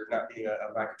raiser, not being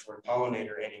a migratory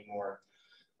pollinator anymore.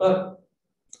 But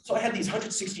so I had these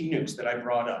 160 nukes that I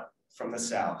brought up from the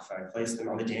south. I placed them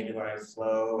on the dandelion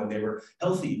flow and they were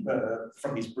healthy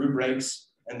from these brood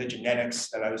breaks and the genetics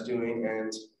that I was doing.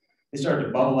 And they started to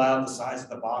bubble out the size of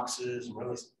the boxes and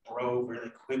really grow really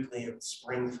quickly in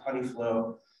spring honey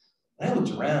flow. And I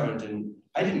looked around and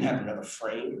I didn't have another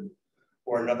frame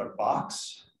or another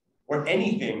box or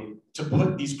anything to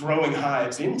put these growing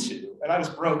hives into. And I was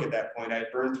broke at that point. I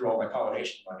had burned through all my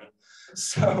pollination money.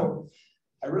 So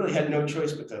I really had no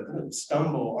choice but to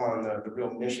stumble on the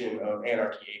real mission of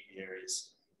Anarchy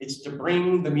Apiaries. It's to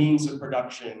bring the means of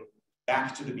production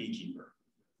back to the beekeeper,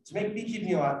 to make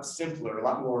beekeeping a lot simpler, a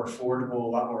lot more affordable,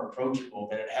 a lot more approachable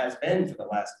than it has been for the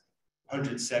last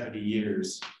 170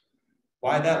 years.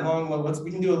 Why that long? Well,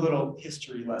 we can do a little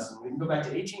history lesson. We can go back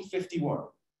to 1851.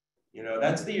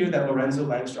 That's the year that Lorenzo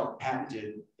Langstroth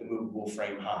patented the movable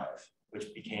frame hive,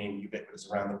 which became ubiquitous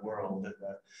around the world.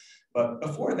 But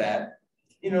before that,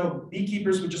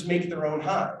 beekeepers would just make their own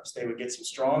hives. They would get some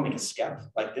straw, make a skep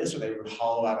like this, or they would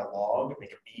hollow out a log and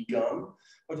make a bee gum.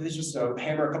 Or they just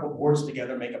hammer a couple boards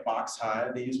together, make a box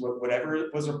hive. They used whatever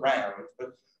was around. But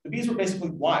the bees were basically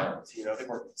wild. They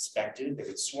weren't inspected. They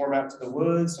would swarm out to the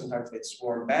woods. Sometimes they'd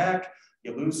swarm back.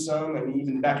 You lose some. And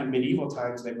even back in medieval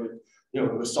times, they would,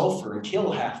 with sulfur and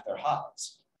kill half their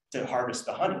hives to harvest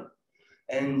the honey.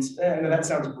 And that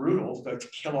sounds brutal, but to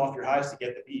kill off your hives to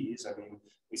get the bees. I mean,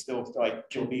 we still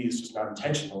kill bees, just not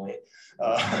intentionally.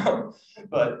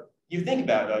 But you think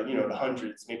about the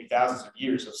hundreds, maybe thousands of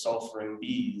years of sulfuring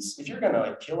bees. If you're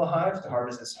gonna kill a hive to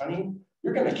harvest this honey,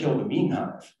 you're gonna kill the mean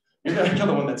hive. You're gonna kill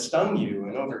the one that stung you.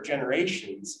 And over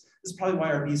generations, this is probably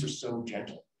why our bees are so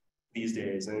gentle these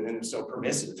days and so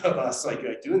permissive of us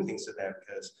doing things to them,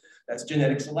 because that's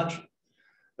genetic selection.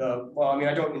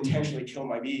 I don't intentionally kill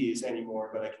my bees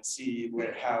anymore, but I can see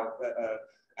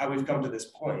how we've come to this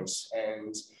point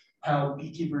and how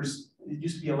beekeepers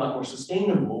used to be a lot more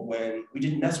sustainable when we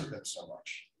didn't mess with them so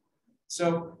much.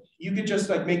 So you could just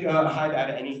make a hive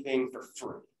out of anything for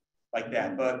free like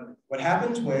that. But what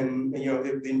happened when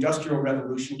the Industrial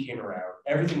Revolution came around,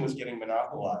 everything was getting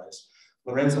monopolized.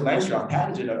 Lorenzo Langstroth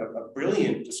patented a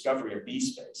brilliant discovery of bee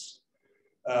space.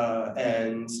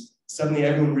 And suddenly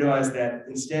everyone realized that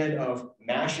instead of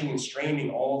mashing and straining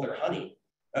all their honey,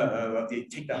 they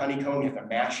take the honeycomb, you have to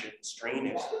mash it, strain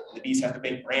it. The bees have to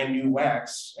make brand new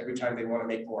wax every time they want to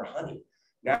make more honey.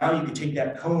 Now you can take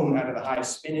that comb out of the hive,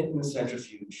 spin it in the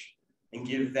centrifuge, and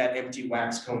give that empty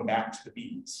wax comb back to the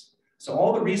bees. So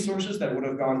all the resources that would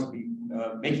have gone to be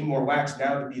making more wax,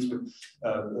 now the bees would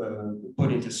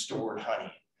put into stored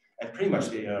honey. And pretty much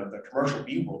the commercial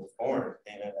bee world was born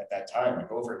at that time,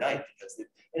 like overnight, because it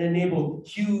enabled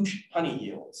huge honey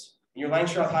yields. And your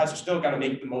Langstroth hives are still got to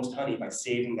make the most honey by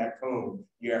saving that comb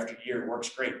year after year. It works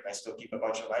great. I still keep a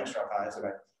bunch of Langstroth hives and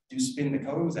I do spin the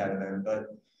combs out of them. But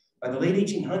by the late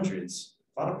 1800s,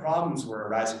 a lot of problems were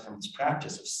arising from this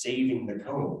practice of saving the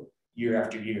comb year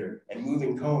after year and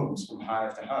moving combs from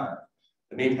hive to hive.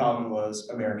 The main problem was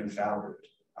American foulbrood,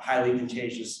 a highly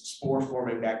contagious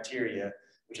spore-forming bacteria,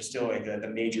 which is still like the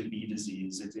major bee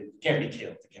disease. It can't be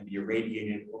killed. It can be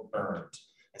irradiated or burned.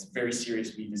 It's very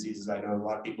serious bee diseases. I know a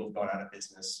lot of people have gone out of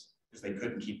business because they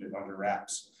couldn't keep it under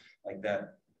wraps like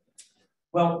that.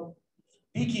 Well,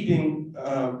 beekeeping,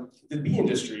 the bee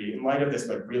industry, in light of this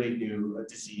like really new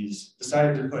disease,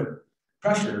 decided to put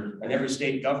pressure on every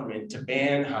state government to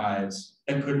ban hives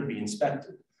that couldn't be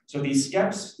inspected. So these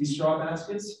skeps, these straw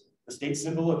baskets, the state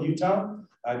symbol of Utah,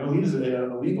 I believe is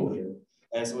illegal here.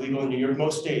 And it's illegal in New York.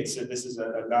 Most states, this is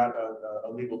not a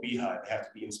legal beehive. They have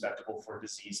to be inspectable for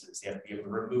diseases. They have to be able to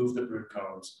remove the brood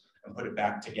combs and put it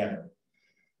back together.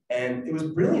 And it was a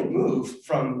brilliant move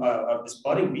from this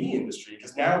budding bee industry,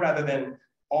 because now rather than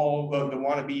all of the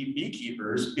wannabe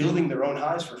beekeepers building their own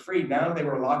hives for free, now they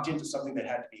were locked into something that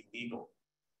had to be legal.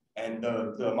 And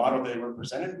the model they were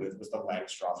presented with was the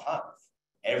Langstroth hive.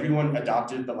 Everyone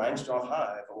adopted the Langstroth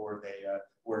hive, or they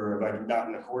were like not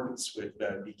in accordance with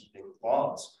beekeeping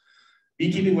laws.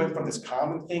 Beekeeping went from this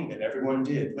common thing that everyone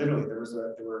did. Literally,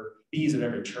 there were bees at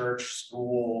every church,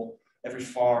 school, every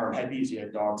farm had bees. You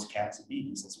had dogs, cats, and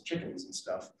bees, and some chickens and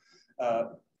stuff.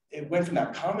 It went from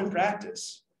that common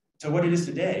practice to what it is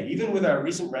today. Even with our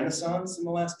recent renaissance in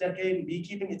the last decade in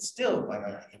beekeeping, it's still like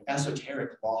an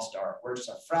esoteric lost art. We're just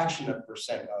a fraction of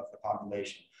percent of the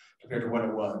population compared to what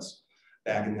it was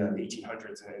back in the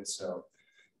 1800s and so.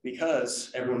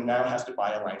 Because everyone now has to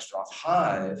buy a Langstroth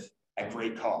hive at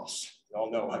great cost. You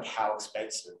all know like how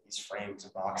expensive these frames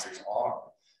and boxes are,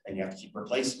 and you have to keep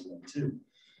replacing them too.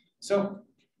 So,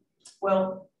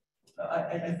 well,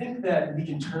 I think that we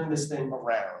can turn this thing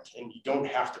around and you don't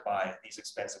have to buy these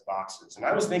expensive boxes. And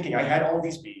I was thinking, I had all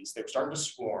these bees, they were starting to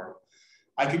swarm.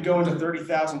 I could go into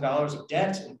 $30,000 of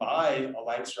debt and buy a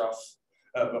Langstroth,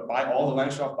 buy all the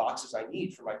Langstroth boxes I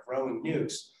need for my growing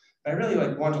nukes. I really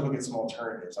wanted to look at some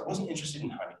alternatives. I wasn't interested in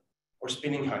honey or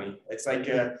spinning honey. It's like,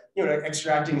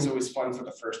 extracting is always fun for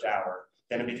the first hour,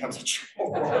 then it becomes a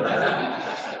chore.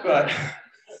 But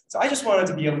so I just wanted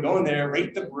to be able to go in there,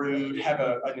 rate the brood, have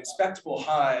an inspectable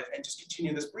hive, and just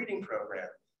continue this breeding program.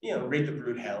 Rate the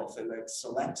brood health and then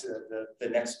select the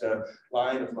next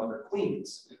line of mother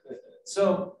queens.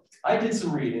 So I did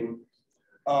some reading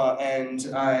and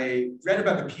I read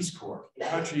about the Peace Corps in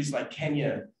countries like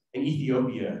Kenya and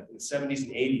Ethiopia in the 70s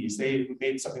and 80s. They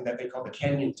made something that they called the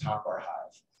Kenyan top bar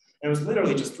hive. And it was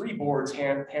literally just 3 boards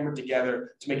hammered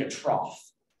together to make a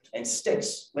trough and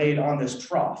sticks laid on this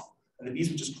trough. And the bees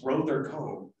would just grow their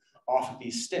comb off of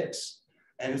these sticks.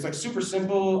 And it's like super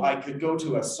simple. I could go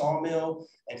to a sawmill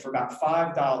and for about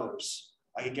 $5,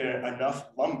 I could get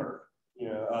enough lumber,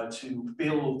 to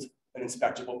build an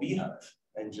inspectable beehive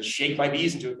and just shake my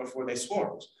bees into it before they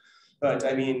swarmed. But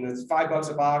I mean, it's $5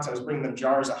 a box. I was bringing them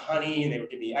jars of honey and they would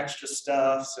give me extra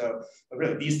stuff. So but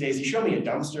really these days, you show me a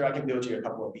dumpster, I can build you a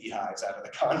couple of beehives out of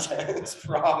the contents,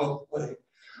 probably.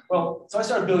 Well, so I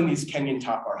started building these Kenyan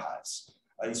top bar hives,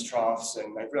 these troughs,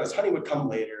 and I realized honey would come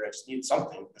later. I just needed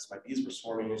something because my bees were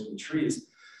swarming into the trees.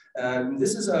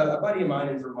 This is a buddy of mine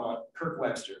in Vermont, Kirk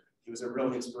Webster. He was a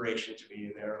real inspiration to me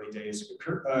in the early days.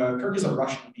 Kirk is a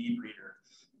Russian bee breeder.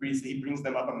 He brings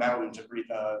them up a mountain to breed,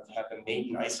 have them mate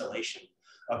in isolation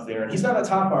up there. And he's not a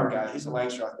top bar guy, he's a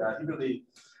Langstroth guy. He really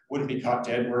wouldn't be caught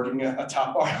dead working a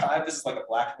top bar hive. This is like a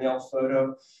blackmail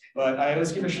photo. But I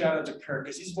always give a shout out to Kirk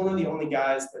because he's one of the only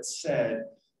guys that said,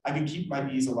 I could keep my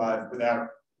bees alive without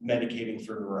medicating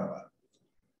for varroa.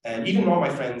 And even all my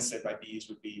friends said my bees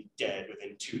would be dead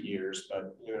within 2 years,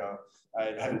 but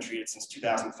I haven't treated since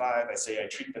 2005. I say I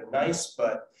treat them nice,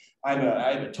 but I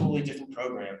have a totally different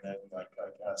program than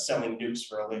selling nukes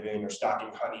for a living or stocking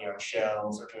honey on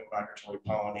shelves or doing migratory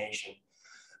pollination.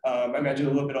 I do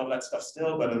a little bit of that stuff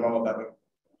still, but I'm all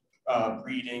about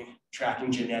breeding,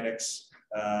 tracking genetics,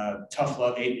 tough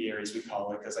love apiaries we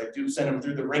call it, because I do send them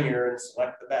through the ringer and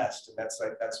select the best, and that's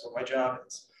what my job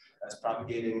is. That's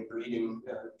propagating, breeding,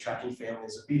 tracking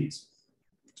families of bees.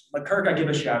 But Kirk, I give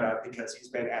a shout out because he's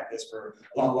been at this for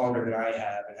a lot longer than I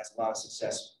have and has a lot of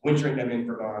success wintering them in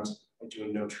Vermont and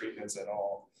doing no treatments at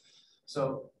all.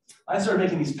 So I started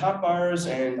making these top bars,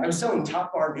 and I was selling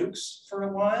top bar nukes for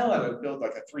a while. I would build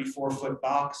like a 3-4 foot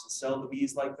box and sell the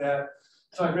bees like that.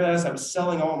 So I realized I was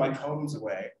selling all my combs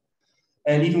away.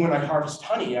 And even when I harvest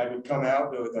honey, I would come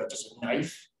out with just a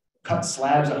knife cut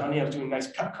slabs of honey. I was doing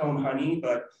nice cut comb honey,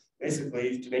 but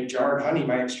basically to make jarred honey,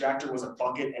 my extractor was a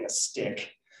bucket and a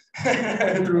stick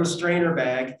through a strainer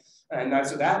bag. And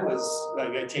so that was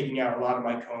like taking out a lot of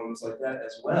my combs like that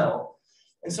as well.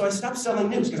 And so I stopped selling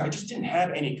nukes because I just didn't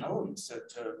have any combs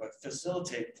to like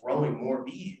facilitate growing more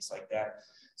bees like that.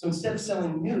 So instead of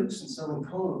selling nukes and selling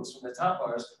combs from the top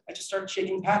bars, I just started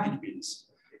shaking package bees.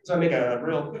 So I make a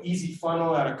real easy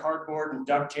funnel out of cardboard and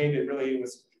duct tape. It really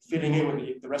was fitting in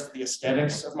with the rest of the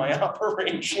aesthetics of my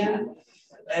operation.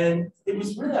 And it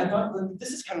was really, I thought,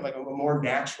 this is kind of like a more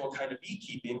natural kind of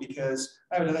beekeeping, because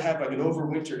I would have like an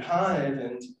overwintered hive,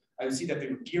 and I would see that they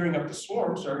were gearing up the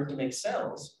swarm, starting to make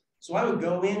cells. So I would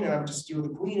go in and I would just steal the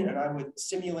queen and I would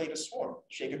simulate a swarm,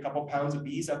 shake a couple pounds of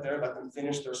bees out there, let them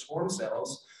finish their swarm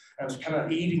cells. And I was kind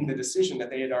of aiding the decision that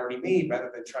they had already made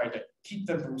rather than trying to keep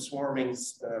them from swarming,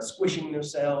 squishing their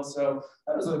cells. So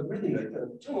that was really like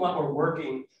doing a lot more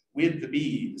working with the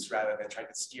bees rather than trying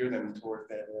to steer them toward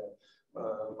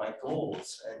my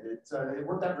goals. And it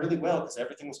worked out really well because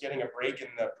everything was getting a break in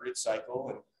the brood cycle.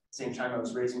 And at the same time, I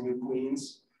was raising new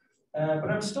queens,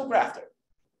 but I was still grafting.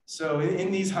 So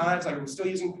in these hives, I was still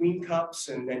using queen cups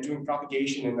and doing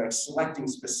propagation and like selecting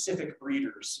specific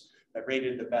breeders that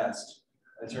rated the best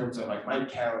in terms of like mite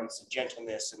counts and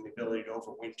gentleness and the ability to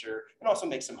overwinter and also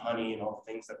make some honey and all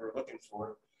the things that we're looking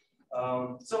for.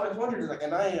 So I wondered, like,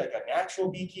 am I like a natural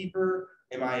beekeeper?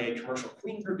 Am I a commercial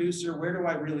queen producer? Where do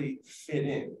I really fit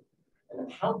in?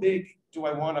 And how big do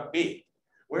I want to be?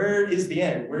 Where is the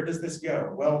end? Where does this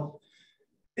go? Well,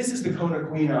 this is the Kona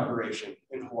Queen operation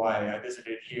in Hawaii. I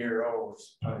visited here, it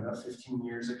was probably about 15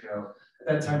 years ago. At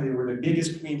that time, they were the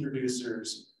biggest queen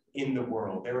producers in the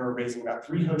world. They were raising about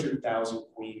 300,000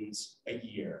 queens a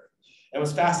year. And it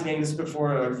was fascinating. This is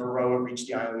before Varroa reached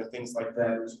the island and things like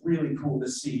that. It was really cool to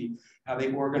see how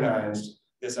they organized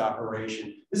this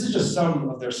operation. This is just some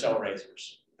of their cell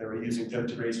raisers they were using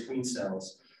to raise queen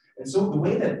cells. And so the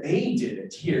way that they did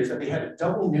it here is that they had a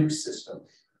double nuke system.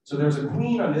 So there was a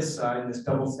queen on this side, this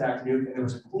double stacked nuke, and there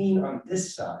was a queen on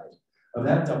this side of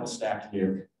that double stacked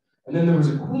nuke. And then there was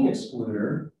a queen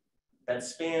excluder that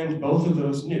spanned both of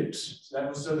those nukes. So that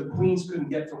was so the queens couldn't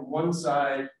get from one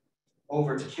side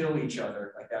over to kill each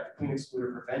other like that. The queen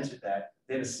excluder prevented that.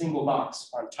 They had a single box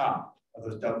on top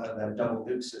of that double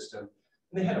nuke system.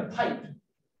 And they had a pipe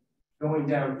going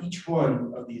down each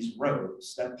one of these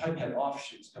rows. That pipe had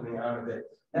offshoots coming out of it.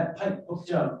 That pipe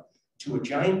hooked up to a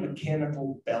giant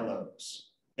mechanical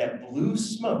bellows that blew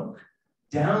smoke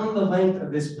down the length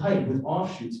of this pipe with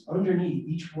offshoots underneath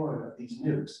each one of these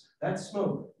nukes. That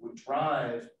smoke would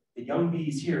drive the young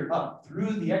bees here up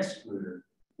through the excluder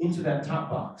into that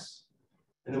top box.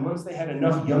 And then once they had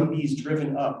enough young bees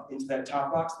driven up into that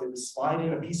top box, they would slide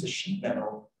in a piece of sheet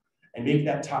metal and make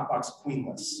that top box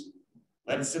queenless.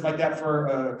 Let it sit like that for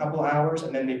a couple of hours,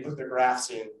 and then they put their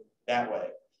grafts in that way.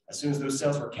 As soon as those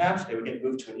cells were capped, they would get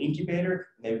moved to an incubator,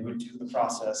 and they would do the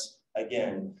process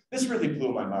again. This really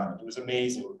blew my mind. It was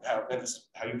amazing how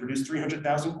you produce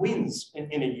 300,000 queens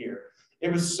in a year.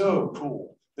 It was so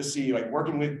cool to see, like,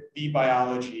 working with bee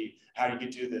biology, how you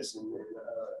could do this. And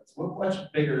it's much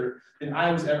bigger than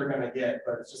I was ever going to get,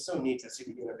 but it's just so neat to see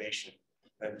the innovation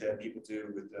that people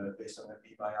do with based on their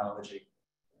bee biology.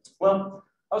 Well,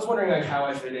 I was wondering like how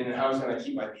I fit in and how I was going to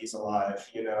keep my bees alive.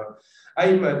 You know,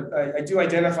 I do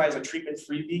identify as a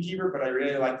treatment-free beekeeper, but I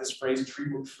really like this phrase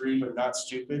 "treatment-free but not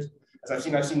stupid." As I've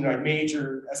seen like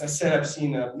major, as I said, I've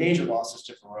seen major losses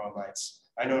to varroa mites.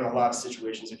 I know in a lot of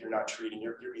situations, if you're not treating,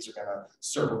 your bees are going to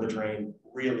circle the drain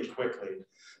really quickly.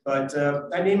 But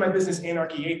I named my business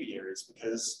Anarchy Apiaries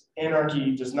because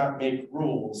Anarchy does not make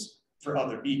rules for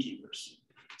other beekeepers.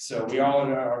 So we all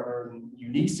are in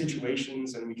unique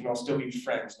situations, and we can all still be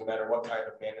friends no matter what kind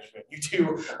of management you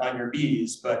do on your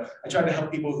bees. But I try to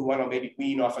help people who want to maybe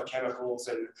wean off of chemicals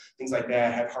and things like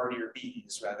that, have hardier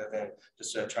bees rather than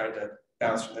just trying to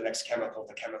bounce from the next chemical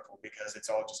to chemical, because it's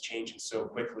all just changing so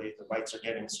quickly. The mites are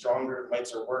getting stronger, the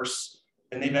mites are worse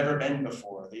than they've ever been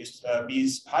before.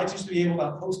 Hives used to be able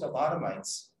to host a lot of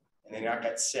mites and they not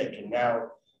get sick. And now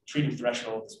treating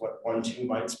threshold is what, 1-2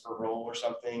 mites per roll or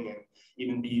something. And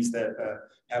even bees that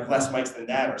have less mites than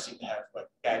that seem to have like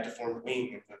bad deformed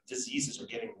wing, and the diseases are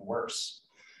getting worse.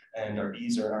 And our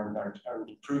bees aren't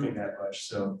improving that much.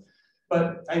 So,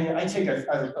 but I take a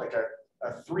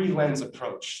 3-lens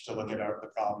approach to look at the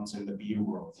problems in the bee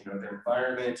world. You know, the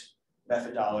environment,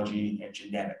 methodology, and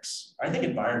genetics. I think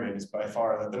environment is by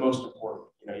far the most important.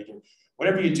 You know, you can,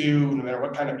 whatever you do, no matter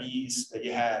what kind of bees that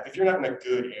you have, if you're not in a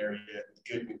good area,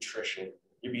 good nutrition,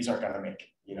 your bees aren't going to make it.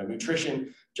 You know,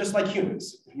 nutrition, just like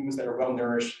humans that are well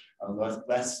nourished are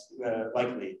less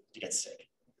likely to get sick.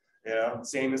 You know,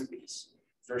 same as bees.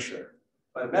 for sure.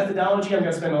 But methodology, I'm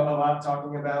going to spend a lot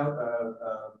talking about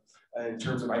in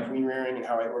terms of my queen rearing and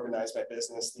how I organize my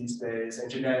business these days. And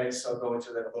genetics, I'll go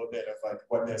into that a little bit of like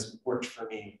what has worked for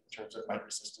me in terms of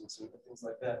microsystems and things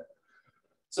like that.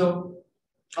 So,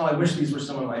 oh, I wish these were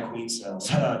some of my queen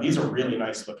cells. These are really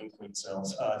nice looking queen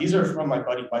cells. These are from my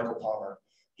buddy, Michael Palmer.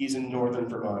 He's in Northern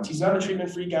Vermont. He's not a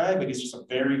treatment-free guy, but he's just a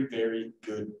very, very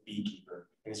good beekeeper.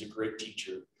 And he's a great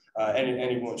teacher. And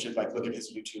anyone should like look at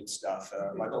his YouTube stuff.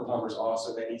 Michael Palmer's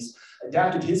awesome, and he's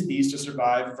adapted his bees to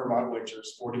survive Vermont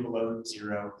winters, 40 below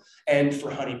zero, and for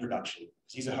honey production.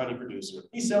 He's a honey producer.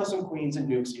 He sells some queens and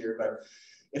nukes here, but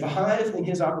if a hive in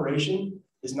his operation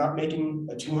is not making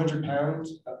a 200-pound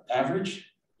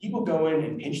average, he will go in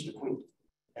and pinch the queen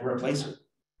and replace her.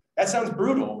 That sounds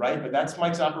brutal, right? But that's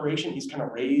Mike's operation. He's kind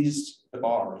of raised the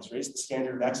bar. He's raised the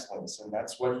standard of excellence, and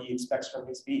that's what he expects from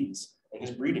his bees and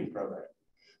his breeding program.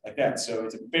 Like that. So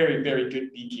it's a very, very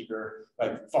good beekeeper,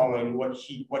 like following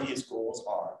what his goals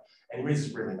are. And he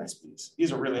raises really nice bees.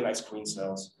 These are really nice queen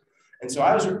cells. And so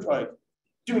I was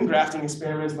doing grafting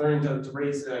experiments, learning to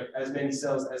raise as many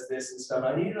cells as this and stuff.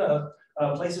 I needed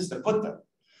places to put them.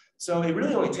 So it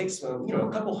really only takes a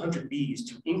couple hundred bees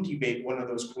to incubate one of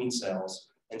those queen cells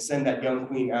and send that young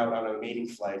queen out on a mating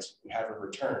flight and have her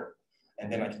return.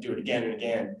 And then I can do it again and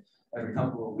again every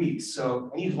couple of weeks. So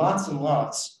I need lots and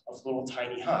lots of little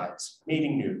tiny hives,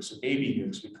 mating nukes or baby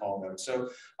nukes, we call them. So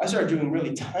I started doing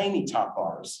really tiny top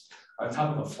bars on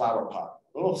top of a flower pot,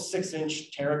 a little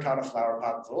 6-inch terracotta flower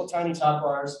pot with little tiny top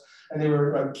bars. And they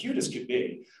were cute as could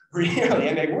be, really,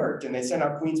 and they worked. And they sent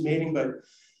out queens mating, but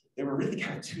they were really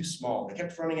kind of too small. They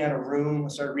kept running out of room. I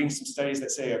started reading some studies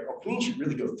that say a queen should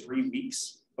really go 3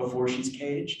 weeks before she's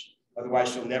caged.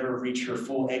 Otherwise, she'll never reach her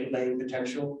full egg-laying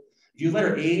potential. If you let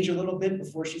her age a little bit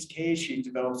before she's caged, she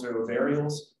develops her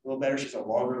ovarials a little better. She's a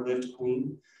longer-lived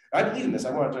queen. I believe in this.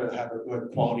 I wanted to have a good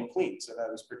quality queen, so that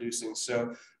I was producing.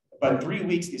 So, but 3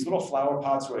 weeks, these little flower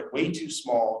pots were like way too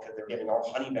small because they're getting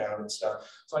all honey bound and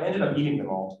stuff. So I ended up eating them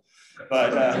all.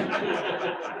 But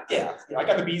yeah, I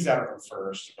got the bees out of them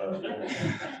first. But,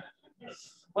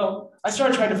 well, I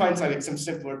started trying to find some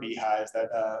simpler beehives that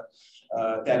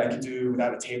I could do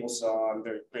without a table saw. I'm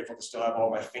very grateful to still have all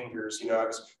my fingers. I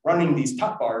was running these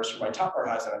top bars for my top bar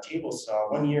hives on a table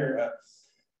saw. One year,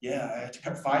 I had to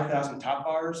cut 5,000 top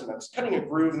bars, and I was cutting a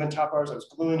groove in the top bars. I was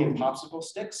gluing in popsicle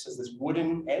sticks as this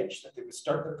wooden edge that they would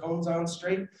start their cones on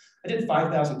straight. I did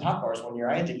 5,000 top bars one year.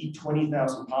 I had to eat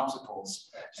 20,000 popsicles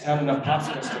to have enough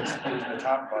popsicle sticks to put into the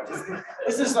top bars.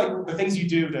 This is like the things you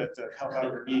do to help out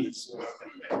your bees.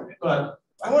 But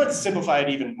I wanted to simplify it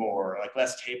even more, like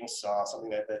less table saw, something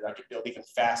that I could build even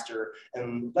faster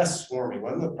and less swarming.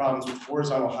 One of the problems with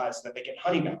horizontal hives is that they get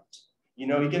honey bound. You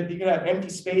can have empty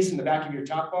space in the back of your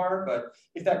top bar, but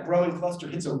if that growing cluster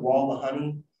hits a wall of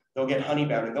honey, they'll get honey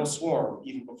bound and they'll swarm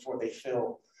even before they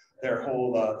fill their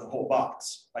whole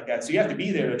box like that. So you have to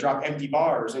be there to drop empty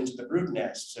bars into the brood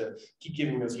nest to keep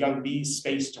giving those young bees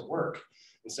space to work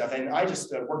and stuff. And I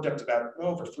just worked up to about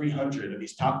over 300 of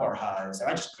these top bar hives, and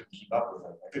I just couldn't keep up with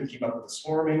them. I couldn't keep up with the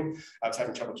swarming. I was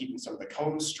having trouble keeping some of the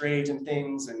combs straight and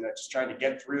things, and just trying to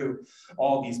get through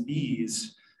all these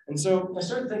bees. And so I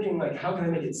started thinking, like, how can I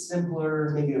make it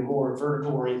simpler, maybe a more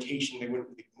vertical orientation? They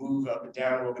wouldn't move up and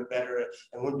down a little bit better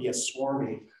and wouldn't be as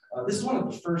swarmy. This is one of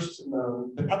the first,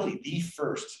 probably the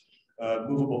first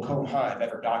movable comb hive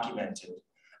ever documented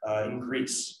in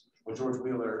Greece, when George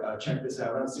Wheeler checked this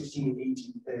out around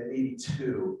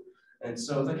 1682. And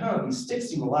so it's like, these sticks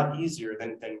seem a lot easier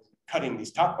than cutting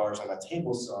these top bars on a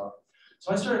table saw.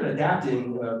 So I started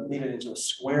adapting, made it into a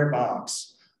square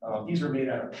box. These were made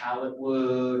out of pallet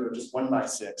wood or just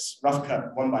 1x6, rough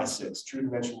cut 1x6, true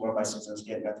dimension 1x6 I was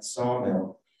getting at the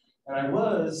sawmill. And I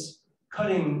was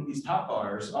cutting these top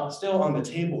bars still on the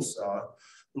table saw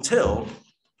until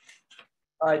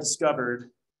I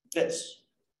discovered this.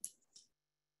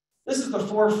 This is the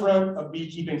forefront of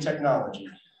beekeeping technology.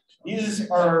 These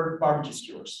are barbecue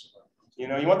skewers. You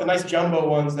want the nice jumbo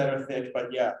ones that are thick,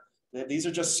 but yeah, these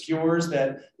are just skewers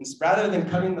that rather than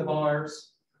cutting the bars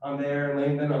on there and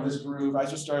laying them on this groove, I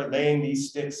just started laying these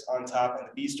sticks on top, and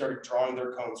the bees started drawing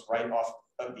their cones right off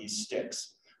of these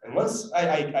sticks. And once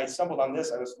I stumbled on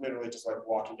this, I was literally just like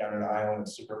walking down an aisle in a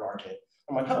supermarket.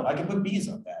 I'm like, I can put bees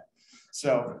on that.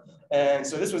 So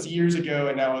this was years ago,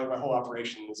 and now my whole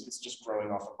operation is just growing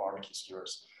off of barbecue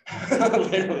skewers.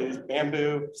 Literally, it's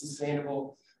bamboo,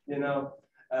 sustainable,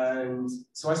 And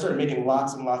so I started making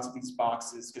lots and lots of these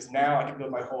boxes, because now I can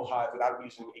build my whole hive without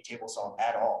using a table saw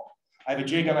at all. I have a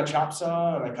jig on a chop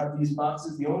saw, and I cut these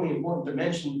boxes. The only important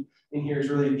dimension in here is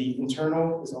really the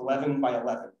internal is 11 by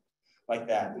 11. like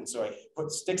that. And so I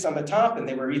put sticks on the top, and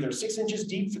they were either 6 inches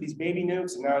deep for these baby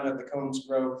nukes, and now I let the combs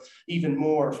grow even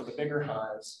more for the bigger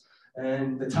hives.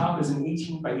 And the top is an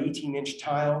 18 by 18 inch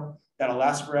tile that'll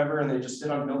last forever, and they just sit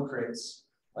on milk crates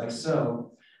like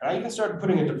so. And I even started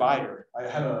putting a divider. I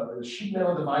have a sheet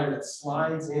metal divider that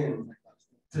slides in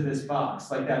to this box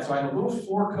like that. So I have a little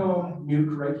 4-comb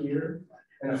nuke right here,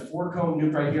 and a 4-comb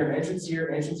nuke right here, an entrance here,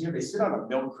 an entrance here. They sit on a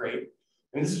milk crate.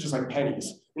 And this is just like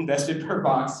pennies invested per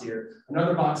box here.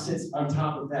 Another box sits on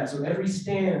top of that. So every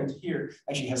stand here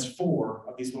actually has 4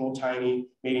 of these little tiny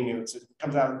mating nukes. It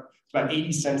comes out about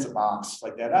 80 cents a box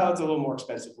like that. Oh, it's a little more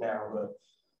expensive now, but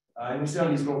and we sit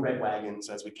on these little red wagons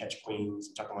as we catch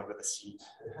queens, tuck them under the seat.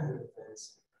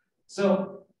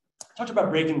 So I talked about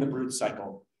breaking the brood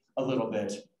cycle a little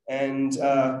bit. And,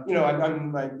 you know,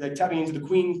 I'm like tapping into the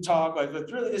queen talk,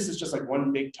 but really this is just like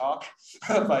one big talk.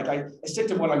 Like I stick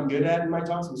to what I'm good at in my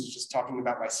talks, which is just talking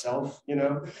about myself, you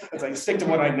know. It's like stick to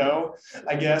what I know,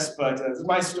 I guess, but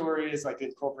my story is like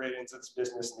incorporated into this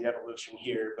business and the evolution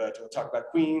here, but we'll talk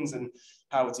about queens and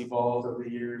how it's evolved over the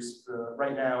years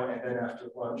right now and then after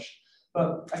lunch.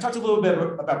 But I talked a little bit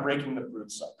about breaking the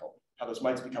brood cycle. How those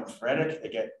mites become phoretic, they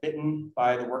get bitten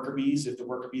by the worker bees if the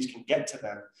worker bees can get to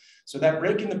them. So that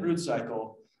break in the brood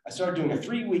cycle, I started doing a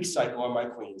 3-week cycle on my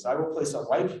queens. I will place a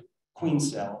live queen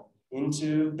cell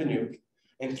into the nuke,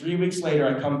 and 3 weeks later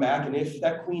I come back, and if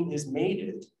that queen is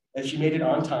mated, if she mated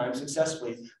on time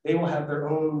successfully, they will have their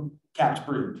own capped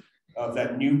brood of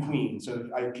that new queen. So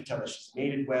I can tell that she's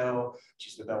mated well,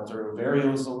 she's developed her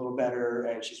ovarioles a little better,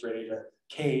 and she's ready to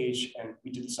cage, and we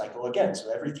do the cycle again.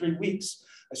 So every 3 weeks,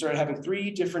 I started having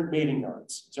 3 different mating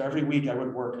yards. So every week I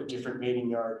would work a different mating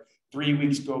yard. 3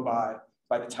 weeks go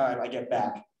by the time I get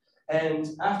back. And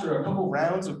after a couple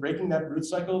rounds of breaking that brood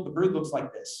cycle, the brood looks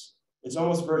like this. It's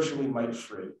almost virtually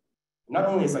mite-free. Not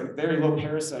only is like very low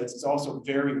parasites, it's also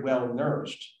very well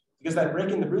nourished, because that break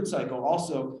in the brood cycle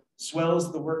also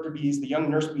swells the worker bees, the young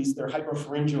nurse bees, their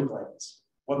hypopharyngeal glands,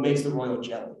 what makes the royal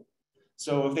jelly.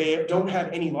 So if they don't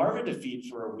have any larvae to feed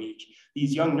for a week,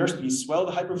 these young nurse bees swell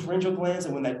the hypopharyngeal glands,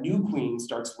 and when that new queen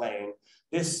starts laying,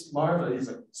 this larva is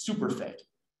like super fed.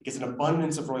 It gets an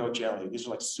abundance of royal jelly. These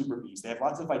are like super bees. They have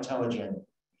lots of vitellogenin.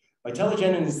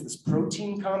 Vitellogenin is this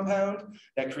protein compound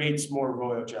that creates more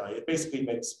royal jelly. It basically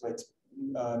makes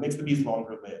the bees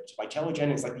longer lived.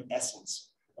 Vitellogenin is like the essence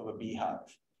of a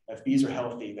beehive. If bees are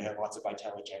healthy, they have lots of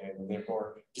vitellogenin, and they're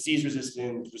more disease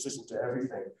resistant to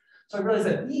everything. So I realized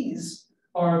that these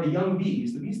are the young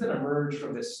bees, the bees that emerge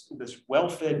from this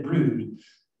well-fed brood.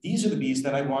 These are the bees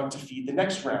that I want to feed the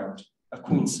next round of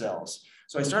queen cells.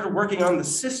 So I started working on the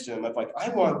system of like, I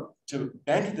want to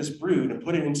bank this brood and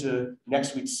put it into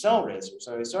next week's cell raiser.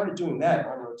 So I started doing that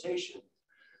on rotation.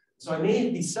 So I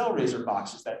made these cell raiser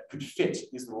boxes that could fit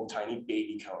these little tiny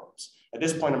baby combs. At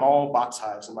this point, I'm all box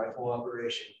hives in my whole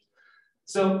operation.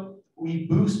 So we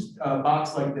boost a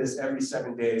box like this every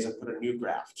 7 days and put a new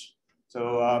graft.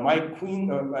 So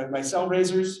my cell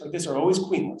raisers like this are always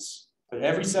queenless, but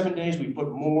every 7 days we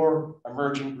put more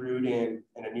emerging brood in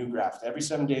and a new graft. Every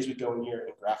 7 days we go in here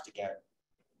and graft again.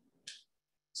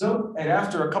 So, and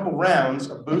after a couple rounds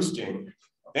of boosting,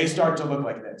 they start to look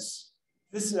like this.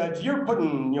 If you're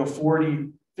putting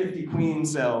 40, 50 queen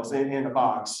cells in a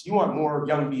box, you want more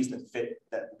young bees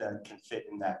that can fit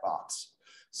in that box.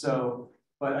 So,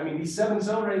 but I mean, these 7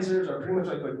 cell raisers are pretty much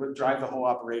like what drive the whole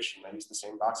operation. I use the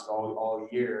same boxes all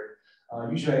year.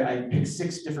 Usually I pick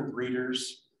 6 different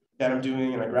breeders that I'm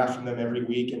doing, and I graft from them every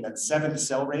week. And that 7th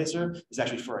cell raiser is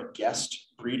actually for a guest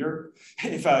breeder.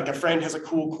 If like a friend has a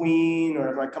cool queen,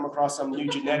 or if I come across some new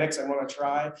genetics I want to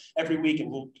try, every week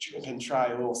and we can try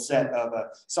a little set of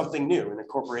something new and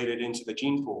incorporate it into the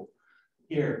gene pool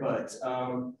here. But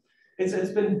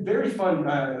it's been very fun,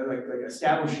 like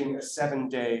establishing a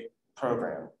 7-day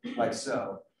program like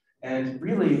so. And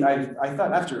really, I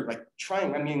thought after like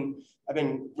trying, I mean, I've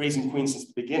been raising queens since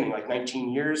the beginning, like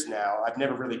 19 years now. I've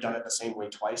never really done it the same way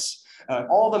twice.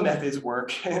 All the methods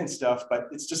work and stuff, but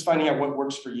it's just finding out what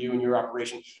works for you and your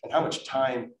operation and how much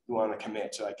time you want to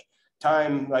commit to. Like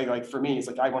time, like for me, it's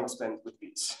like I want to spend with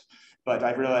bees. But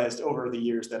I've realized over the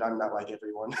years that I'm not like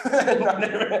everyone.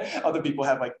 Other people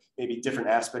have like maybe different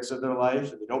aspects of their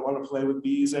life and they don't want to play with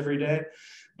bees every day.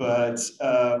 But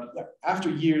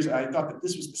after years, I thought that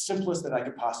this was the simplest that I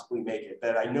could possibly make it,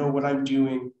 that I know what I'm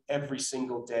doing every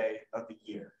single day of the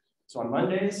year. So on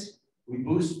Mondays, we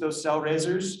boost those cell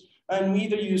raisers, and we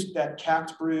either use that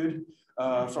capped brood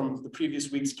from the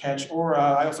previous week's catch, or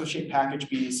I also shape package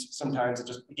bees sometimes and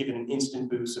just give it an instant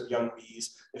boost of young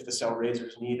bees if the cell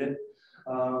raisers need it.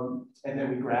 And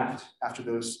then we graft after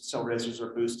those cell raisers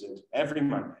are boosted every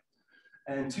Monday.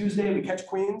 And Tuesday, we catch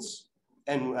queens.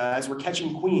 And as we're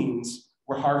catching queens,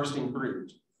 we're harvesting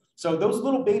brood. So those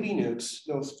little baby nukes,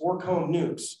 those 4-comb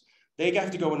nukes, they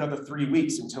have to go another 3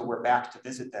 weeks until we're back to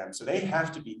visit them. So they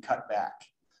have to be cut back.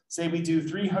 Say we do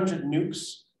 300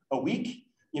 nukes a week,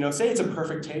 say it's a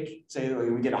perfect take, say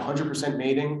we get 100%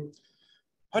 mating.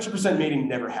 100% mating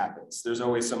never happens. There's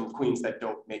always some queens that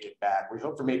don't make it back. We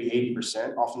hope for maybe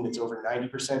 80%, often it's over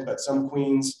 90%, but some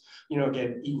queens,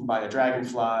 get eaten by a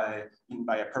dragonfly, eaten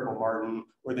by a purple martin,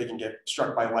 or they can get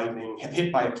struck by lightning,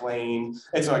 hit by a plane.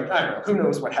 It's like, I don't know, who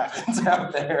knows what happens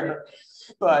out there.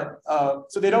 But,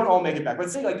 so they don't all make it back.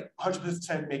 Let's say like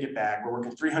 100% make it back. We're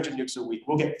working 300 nukes a week.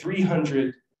 We'll get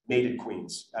 300 mated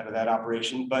queens out of that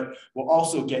operation, but we'll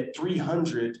also get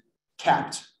 300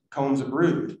 capped combs of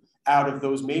brood out of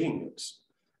those mating nukes.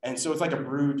 And so it's like a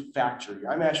brood factory.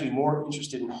 I'm actually more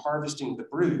interested in harvesting the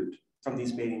brood from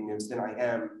these mating nukes than I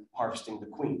am harvesting the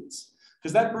queens.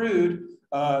 Because that brood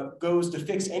goes to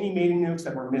fix any mating nukes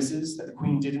that were misses, that the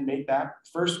queen didn't make back.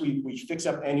 First, we fix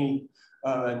up any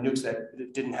nukes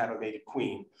that didn't have a mated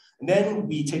queen. And then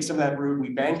we take some of that brood, we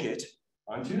bank it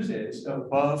on Tuesdays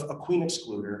above a queen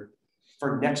excluder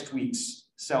for next week's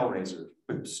cell raiser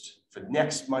boost, for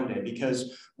next Monday,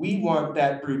 because we want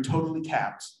that brood totally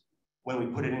capped when we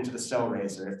put it into the cell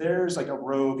raiser. If there's like a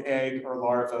rogue egg or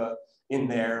larva in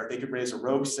there, they could raise a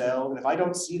rogue cell. And if I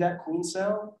don't see that queen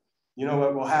cell, you know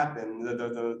what will happen?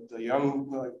 The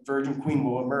young virgin queen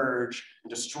will emerge and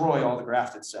destroy all the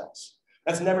grafted cells.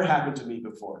 That's never happened to me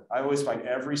before. I always find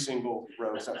every single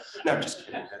rogue cell. No, I'm just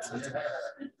kidding.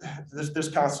 There's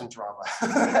constant drama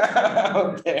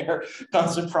out there,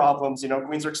 constant problems.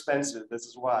 Queens are expensive. This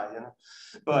is why,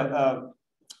 But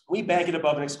we bank it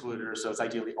above an excluder, so it's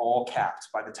ideally all capped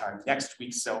by the time next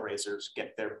week's cell raisers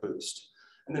get their boost.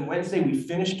 And then Wednesday, we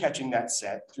finish catching that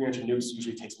set. 300 nukes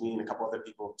usually takes me and a couple other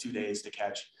people 2 days to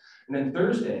catch. And then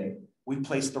Thursday, we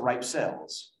place the ripe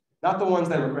cells. Not the ones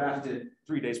that were grafted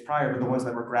 3 days prior, but the ones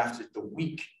that were grafted the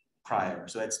week prior.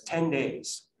 So that's 10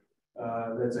 days.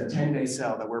 That's a 10-day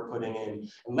cell that we're putting in.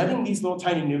 And letting these little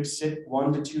tiny nukes sit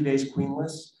 1 to 2 days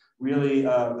queenless really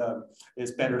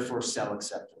is better for cell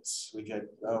acceptance. We get,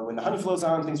 when the honey flow's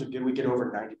on, things are good. We get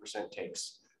over 90%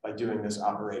 takes by doing this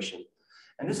operation.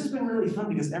 And this has been really fun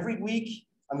because every week,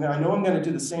 I know I'm gonna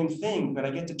do the same thing, but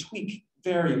I get to tweak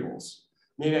variables.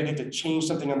 Maybe I get to change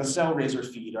something on the cell raiser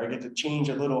feed, or I get to change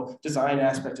a little design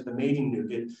aspect of the mating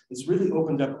nuke. It's really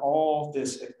opened up all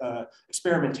this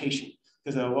experimentation.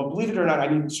 Because, well, believe it or not, I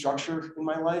need structure in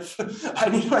my life. I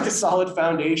need like a solid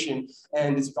foundation,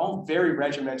 and it's all very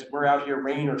regimented. We're out here,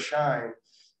 rain or shine.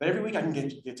 But every week I can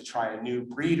get to try a new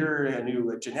breeder, a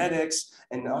new genetics,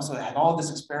 and also have all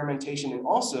this experimentation, and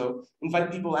also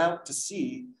invite people out to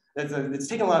see that it's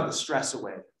taken a lot of the stress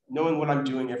away. Knowing what I'm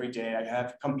doing every day, I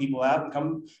have people out and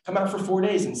come out for 4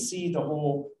 days and see the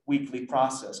whole weekly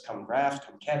process. Come graft,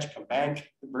 come catch, come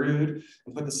bank the brood,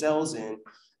 and put the cells in.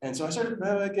 And so I started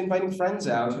inviting friends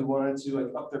out who wanted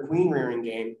to up their queen rearing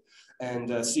game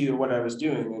and see what I was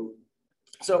doing. And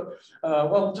so,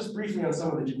 well, just briefly on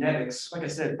some of the genetics, like I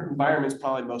said, environment's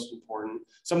probably most important.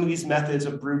 Some of these methods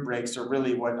of brood breaks are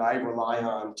really what I rely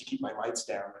on to keep my mites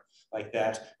down like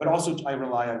that, but also I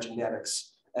rely on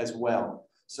genetics as well.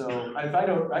 So I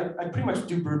pretty much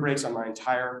do brood breaks on my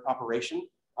entire operation.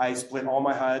 I split all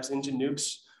my hives into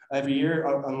nukes every year,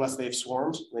 unless they've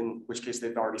swarmed, in which case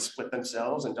they've already split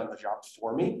themselves and done the job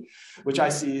for me, which I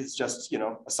see is just,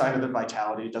 a sign of their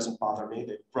vitality. It doesn't bother me.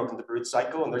 They've broken the brood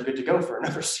cycle and they're good to go for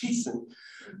another season.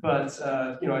 But,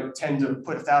 I tend to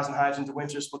put 1,000 hives into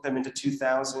winter, split them into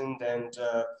 2,000. And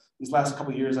these last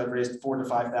couple of years, I've raised 4,000 to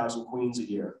 5,000 queens a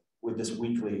year with this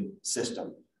weekly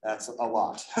system. That's a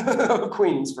lot of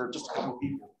queens for just a couple of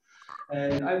people.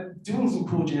 And I'm doing some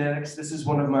cool genetics. This is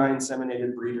one of my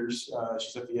inseminated breeders.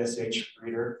 She's a VSH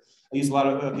breeder. I use a lot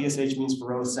of VSH means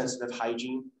Varroa sensitive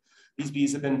hygiene. These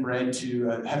bees have been bred to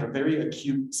have a very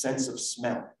acute sense of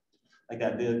smell. Like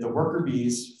that, the worker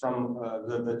bees from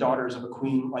the daughters of a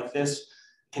queen like this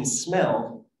can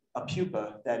smell a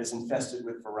pupa that is infested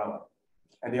with Varroa.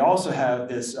 And they also have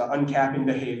this uncapping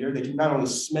behavior. They can not only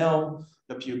smell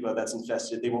the pupa that's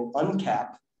infested, they will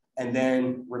uncap and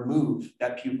then remove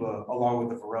that pupa along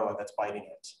with the Varroa that's biting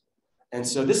it. And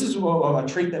so this is a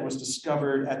trait that was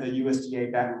discovered at the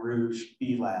USDA Baton Rouge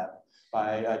Bee Lab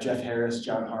by Jeff Harris,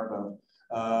 John Harbaugh,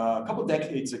 a couple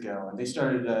decades ago. And they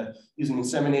started using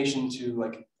insemination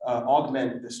to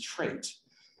augment this trait.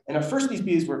 And at first these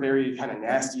bees were very kind of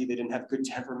nasty. They didn't have good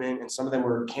temperament, and some of them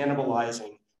were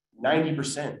cannibalizing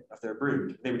 90% of their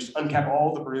brood. They would just uncap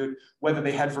all the brood, whether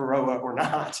they had Varroa or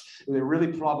not. They were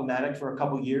really problematic for a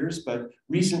couple of years, but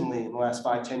recently, in the last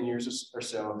 5, 10 years or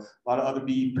so, a lot of other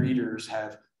bee breeders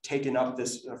have taken up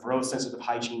this Varroa-sensitive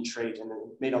hygiene trait and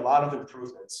made a lot of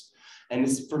improvements. And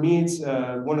for me, it's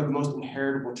one of the most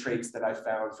inheritable traits that I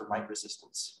found for mite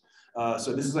resistance.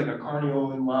 So this is like a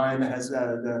Carniolan line that has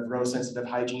the Varroa-sensitive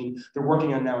hygiene. They're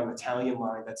working on now an Italian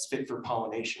line that's fit for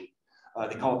pollination.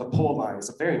 They call it the pole line. It's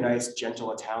a very nice,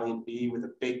 gentle Italian bee with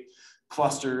a big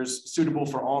clusters suitable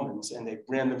for almonds. And they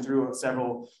ran them through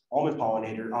several almond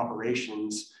pollinator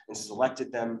operations and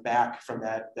selected them back from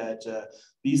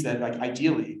bees that like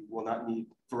ideally will not need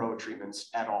Varroa treatments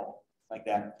at all, like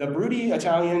that. The broody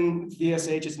Italian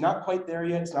VSH is not quite there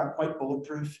yet. It's not quite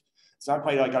bulletproof. It's not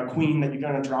quite like a queen that you're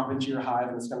going to drop into your hive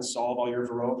and it's going to solve all your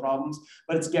Varroa problems,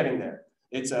 but it's getting there.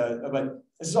 But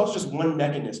this is also just one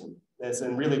mechanism.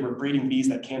 And really, we're breeding bees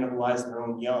that cannibalize their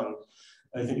own young.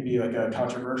 I think it'd be like a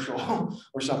controversial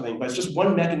or something, but it's just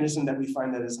one mechanism that we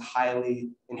find that is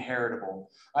highly inheritable.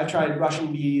 I've tried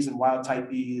Russian bees and wild type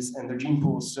bees, and their gene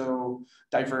pool is so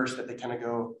diverse that they kind of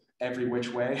go every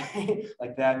which way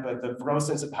like that. But the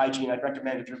Varroa-sensitive hygiene, I'd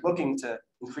recommend if you're looking to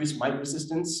increase mite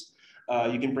resistance,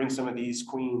 you can bring some of these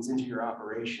queens into your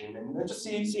operation and then just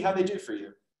see how they do for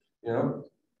you, you know?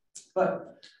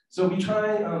 But so we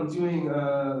try doing,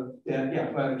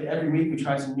 every week we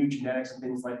try some new genetics and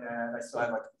things like that. I still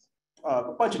have like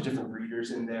a bunch of different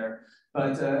breeders in there,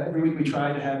 but every week we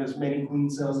try to have as many queen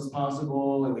cells as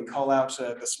possible, and we call out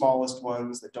the smallest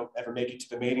ones that don't ever make it to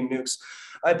the mating nukes.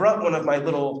 I brought one of my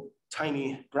little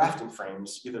tiny grafting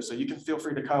frames either, so you can feel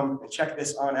free to come and check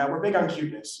this on out. We're big on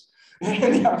cuteness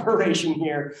in the operation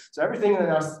here. So everything in the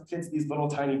house fits these little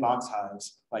tiny box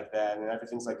hives like that, and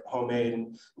everything's like homemade.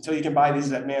 And until you can buy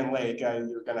these at Man Lake,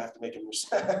 you're gonna have to make them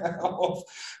yourself.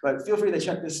 But feel free to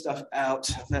check this stuff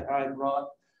out that I brought.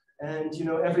 And you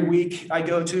know, every week I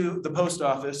go to the post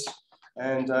office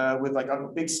and with like a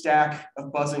big stack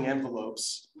of buzzing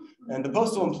envelopes. And the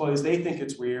postal employees, they think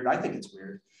it's weird. I think it's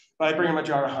weird. But I bring them a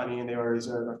jar of honey, and they always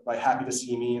are like happy to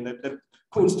see me. And the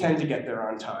queens tend to get there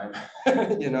on time,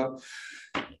 you know.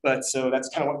 But so that's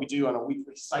kind of what we do on a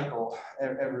weekly cycle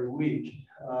every week.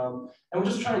 And we're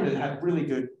just trying to have really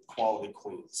good quality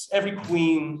queens. Every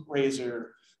queen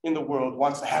raiser in the world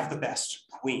wants to have the best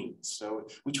queens. So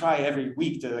we try every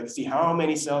week to like see how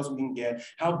many cells we can get,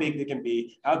 how big they can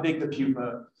be, how big the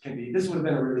pupa can be. This would have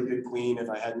been a really good queen if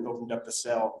I hadn't opened up the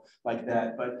cell like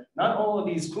that, but not all of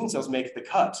these queen cells make the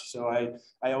cut. So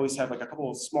I always have like a couple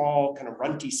of small kind of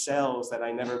runty cells that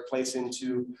I never place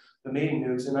into the mating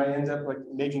nukes, and I end up like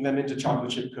making them into chocolate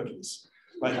chip cookies.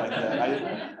 Like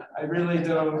that. I really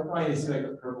don't, I see like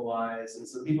the purple eyes, and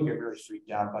so people get really freaked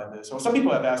out by this. So some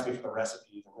people have asked me for the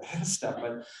recipes and stuff,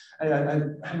 but I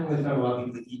haven't really found a lot of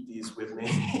people to eat these with me.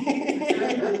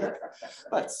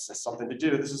 But it's just something to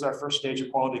do. This is our first stage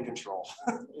of quality control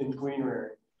in queen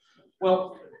rearing.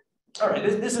 Well, all right,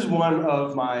 this is one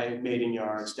of my mating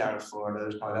yards down in Florida.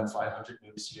 There's probably about 500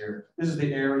 nukes here. This is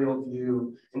the aerial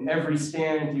view. In every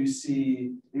stand you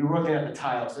see, you're looking at the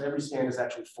tile, so every stand is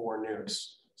actually 4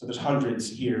 nukes. So there's hundreds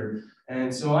here.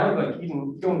 And so I like,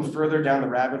 even going further down the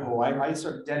rabbit hole, I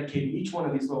start dedicating each one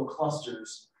of these little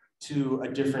clusters to a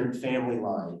different family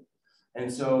line. And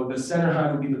so the center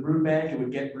hive would be the brood bank. It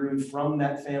would get brood from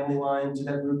that family line to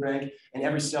that brood bank. And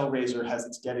every cell raiser has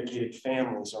its dedicated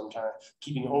family. So I'm kind of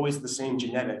keeping always the same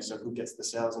genetics of who gets the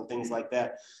cells and things like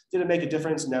that. Did it make a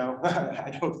difference? No,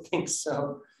 I don't think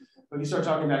so. When you start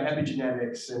talking about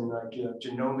epigenetics and like,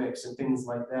 genomics and things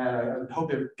like that, I would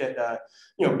hope it get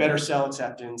better cell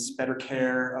acceptance, better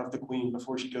care of the queen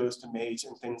before she goes to mate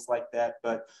and things like that.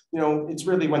 But it's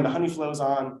really when the honey flows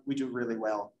on, we do really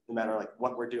well, no matter like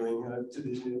what we're doing to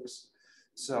these nukes.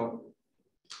 So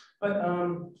like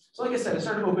I said, I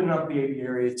started opening up the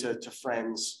apiary to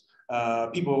friends,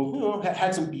 people who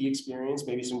had some bee experience,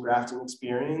 maybe some grafting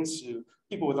experience,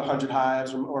 people with 100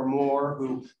 hives or more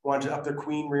who wanted to up their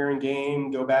queen rearing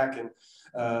game, go back and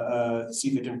see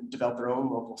if they can develop their own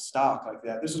local stock like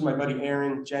that. This is my buddy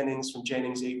Aaron Jennings from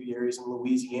Jennings Apiaries in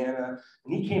Louisiana,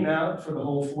 and he came out for the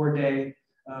whole 4-day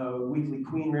weekly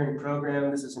queen rearing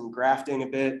program. This is him grafting a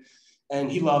bit.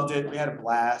 And he loved it. We had a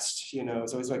blast,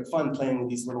 It's always like fun playing with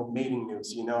these little mating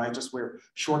nukes. I just wear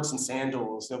shorts and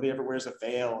sandals. Nobody ever wears a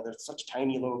veil. They're such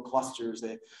tiny little clusters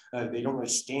that they don't really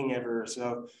sting ever.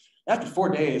 So after 4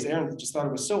 days, Aaron just thought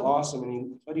it was so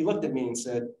awesome. But he looked at me and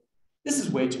said, "This is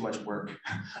way too much work.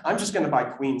 I'm just going to buy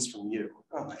queens from you."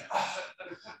 I'm like,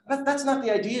 that's not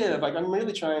the idea. Like, I'm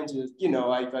really trying to,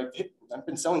 I've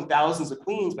been selling thousands of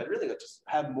queens, but really just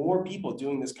have more people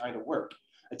doing this kind of work,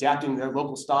 adapting their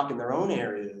local stock in their own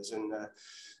areas. And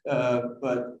I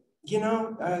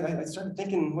started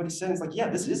thinking what he said. It's like, yeah,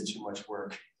 this is too much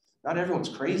work. Not everyone's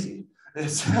crazy.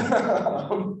 It's,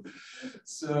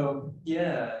 so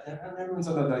yeah, and everyone's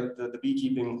on the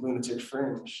beekeeping lunatic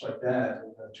fringe like that,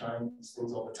 and trying these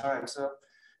things all the time. So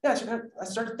yeah, so I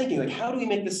started thinking, like, how do we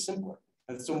make this simpler?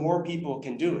 So more people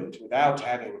can do it without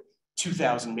having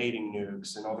 2,000 mating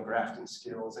nukes and all the grafting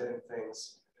skills and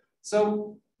things.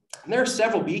 So there are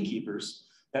several beekeepers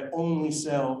that only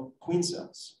sell queen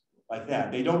cells like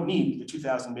that. They don't need the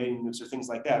 2,000 mating nukes or things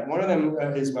like that. One of them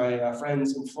is my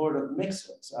friends in Florida, the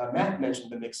Mixes. Matt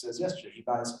mentioned the Mixes yesterday. He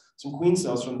buys some queen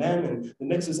cells from them, and the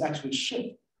Mixes actually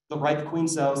ship the ripe queen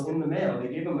cells in the mail.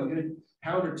 They gave them a good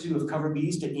pound or two of cover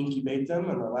bees to incubate them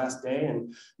on the last day,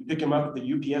 and you pick them up at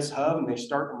the UPS hub, and they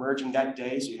start emerging that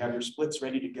day. So you have your splits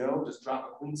ready to go. Just drop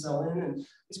a queen cell in, and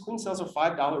these queen cells are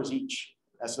 $5 each,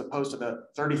 as opposed to the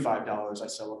 $35 I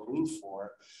sell a queen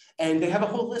for. And they have a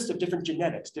whole list of different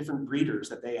genetics, different breeders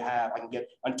that they have. I can get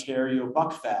Ontario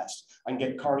Buckfast. I can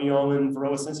get Carniolan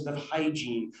Varroa Sensitive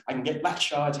Hygiene. I can get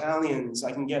Lakshaw Italians.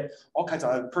 I can get all kinds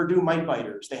of Purdue Mite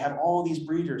Biters. They have all these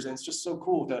breeders, and it's just so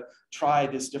cool to try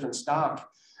this different stock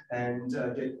and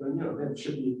get, it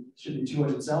should be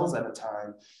 200 cells at a time.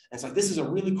 And it's like, this is a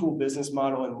really cool business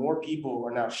model, and more people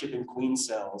are now shipping queen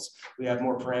cells. We have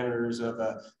more parameters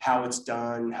of how it's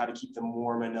done, how to keep them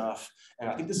warm enough. And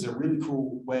I think this is a really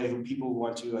cool way when people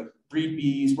want to like breed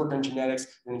bees, work on genetics,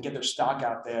 and get their stock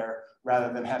out there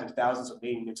rather than having thousands of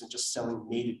mating nukes and just selling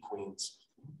mated queens.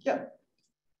 Yeah.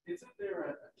 Isn't there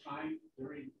a time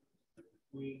during the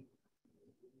queen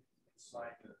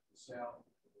inside the cell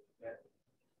that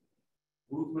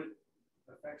movement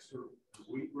affects her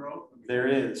wheat growth? I mean, There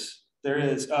is.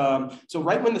 So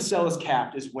right when the cell is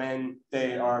capped is when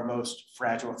they are most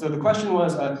fragile. So the question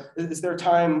was, is there a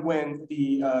time when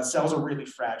the cells are really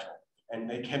fragile and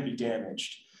they can be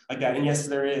damaged like that? And yes,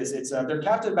 there is. They're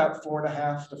capped at about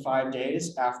 4.5 to 5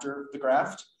 days after the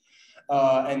graft.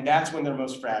 And that's when they're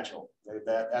most fragile.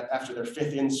 After their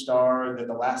 5th instar,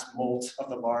 the last molt of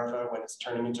the larva, when it's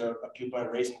turning into a pupa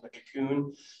and raising the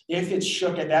cocoon. If it's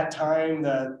shook at that time,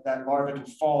 that larva can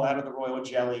fall out of the royal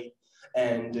jelly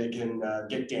and it can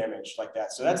get damaged like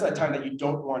that. So that's the time that you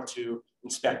don't want to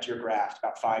inspect your graft,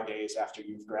 about 5 days after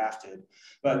you've grafted.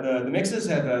 But the Mixes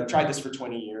have tried this for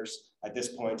 20 years at this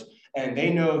point, and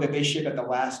they know that they ship at the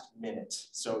last minute.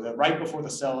 So right before the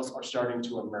cells are starting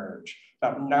to emerge,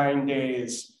 about 9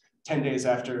 days, 10 days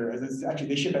after, actually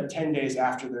they ship at 10 days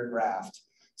after their graft.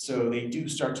 So they do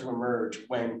start to emerge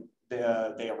when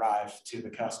they arrive to the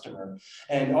customer.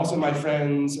 And also my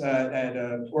friends at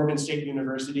Oregon State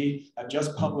University have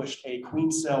just published a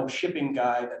queen cell shipping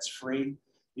guide that's free.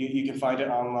 You can find it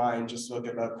online, just look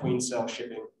at the queen cell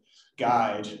shipping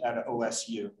guide at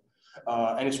OSU.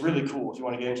 And it's really cool if you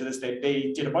want to get into this.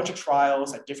 They did a bunch of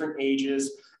trials at different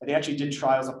ages, and they actually did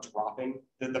trials of dropping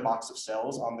the box of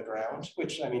cells on the ground,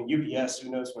 which, I mean, UPS, who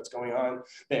knows what's going on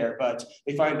there, but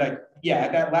they find that, yeah,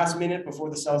 at that last minute before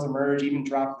the cells emerge, even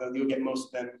drop, you'll get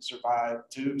most of them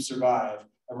survive,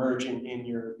 emerge in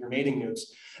your mating nukes.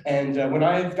 And when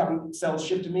I've gotten cells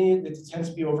shipped to me, it tends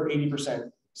to be over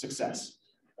 80% success.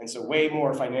 And so way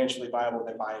more financially viable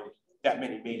than buying that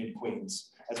many mated queens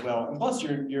as well. And plus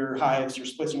your hives, your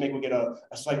splits, you make will get a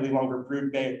slightly longer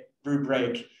brood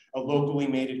break, a locally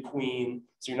mated queen.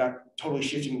 So you're not totally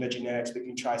shifting the genetics, but you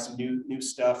can try some new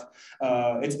stuff.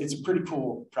 It's a pretty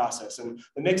cool process. And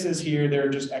the Mixes here, they're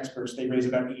just experts. They raise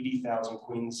about 80,000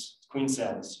 queen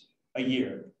cells a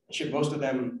year and ship most of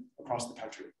them across the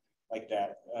country like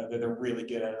that. They're really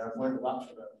good at it. I've learned a lot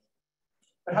from them.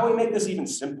 But how do we make this even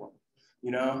simpler?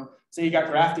 Say you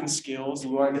got grafting skills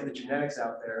and you want to get the genetics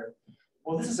out there.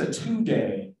 Well, this is a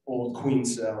 2-day-old queen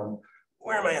cell.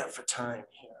 Where am I at for time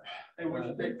here? Hey, we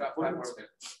should take about 5 more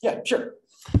minutes. Yeah, sure.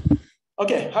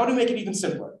 Okay, how to make it even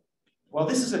simpler? Well,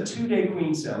 this is a 2-day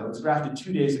queen cell. It was grafted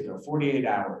 2 days ago, 48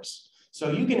 hours. So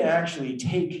you can actually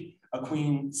take a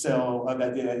queen cell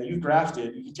that you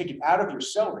grafted, you can take it out of your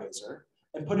cell raiser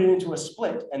and put it into a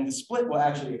split, and the split will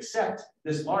actually accept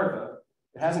this larva.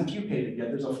 It hasn't pupated yet.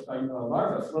 There's a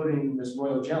larva floating in this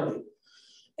royal jelly.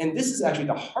 And this is actually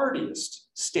the hardiest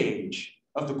stage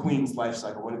of the queen's life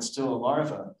cycle when it's still a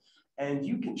larva. And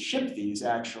you can ship these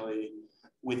actually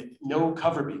with no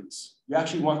cover bees. You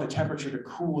actually want the temperature to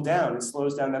cool down. It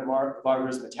slows down that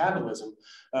larva's metabolism.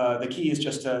 The key is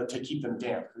just to keep them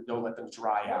damp. Don't let them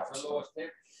dry out.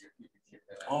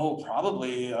 Oh,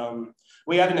 probably.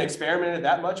 We haven't experimented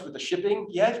that much with the shipping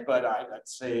yet, but I'd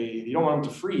say you don't want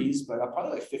them to freeze, but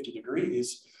probably like 50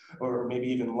 degrees or maybe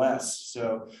even less.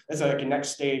 So that's like a next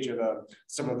stage of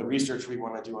some of the research we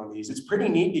want to do on these. It's pretty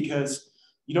neat because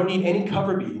You don't need any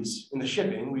cover bees in the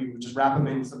shipping. We just wrap them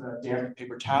in some damp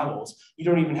paper towels. You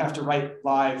don't even have to write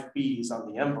live bees on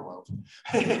the envelope.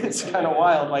 It's kind of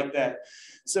wild like that.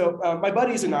 So my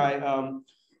buddies and I,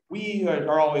 we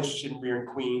are all interested in rearing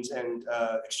queens and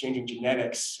exchanging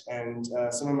genetics. And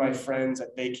some of my friends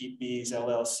at They Keep Bees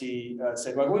LLC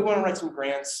said, well, we want to write some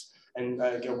grants and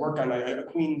work on a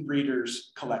queen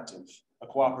breeders collective, a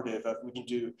cooperative. We can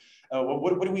do,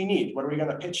 what do we need? What are we going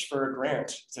to pitch for a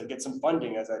grant to get some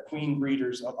funding as a Queen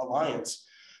Breeders Alliance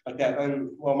like that? And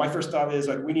well, my first thought is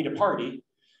like, we need a party.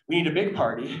 We need a big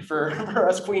party for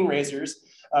us queen raisers,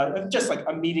 just like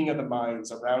a meeting of the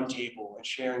minds, a round table and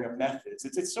sharing of methods.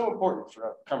 It's so important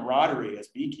for camaraderie as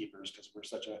beekeepers because we're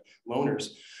such a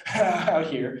loners out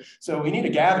here. So we need a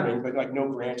gathering, but like no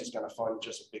grant is going to fund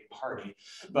just a big party.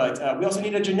 But we also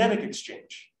need a genetic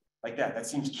exchange. Like that. That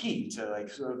seems key to like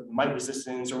sort of mite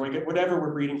resistance or whatever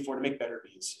we're breeding for to make better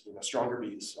bees, stronger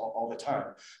bees all the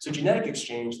time. So genetic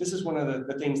exchange, this is one of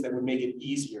the things that would make it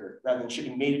easier rather than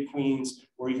shipping mated queens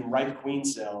or even ripe queen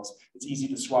cells. It's easy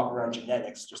to swap around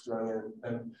genetics, just throwing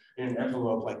them in an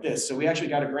envelope like this. So we actually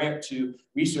got a grant to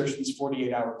research these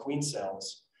 48-hour queen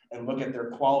cells and look at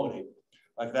their quality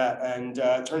like that. And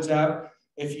it turns out,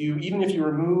 even if you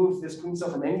remove this queen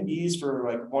cell from any bees for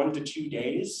like 1 to 2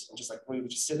 days, and just like we would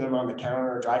just sit them on the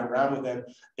counter or drive around with them,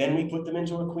 then we put them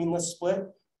into a queenless split.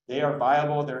 They are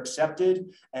viable, they're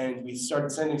accepted, and we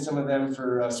started sending some of them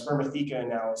for spermatheca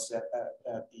analysis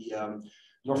at the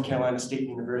North Carolina State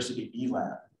University Bee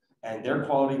Lab. And their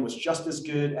quality was just as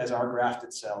good as our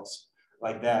grafted cells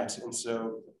like that. And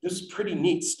so this is pretty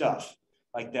neat stuff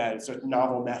like that. It's like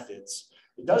novel methods.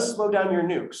 It does slow down your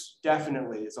nukes,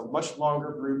 definitely. It's a much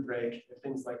longer brood break and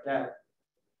things like that.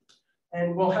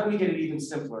 And well, how do we get it even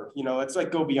simpler? It's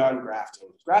like go beyond grafting.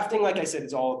 Grafting, like I said,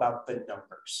 is all about the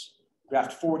numbers.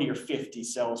 Graft 40 or 50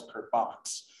 cells per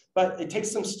box. But it takes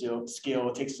some skill,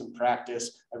 it takes some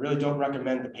practice. I really don't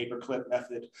recommend the paperclip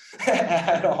method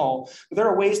at all. But there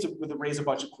are ways to raise a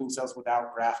bunch of queen cells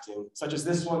without grafting, such as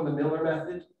this one, the Miller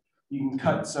method. You can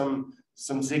cut some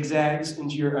zigzags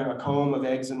into your comb of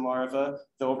eggs and larvae.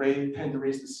 They'll tend to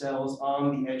raise the cells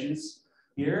on the edges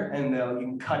here, and you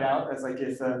can cut out as like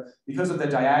if, because of the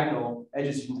diagonal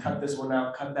edges, you can cut this one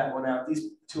out, cut that one out.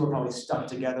 These two are probably stuck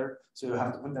together, so you'll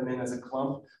have to put them in as a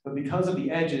clump. But because of the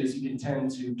edges, you can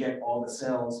tend to get all the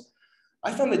cells.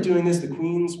 I found that doing this, the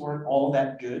queens weren't all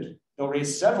that good. They'll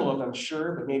raise several of them,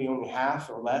 sure, but maybe only half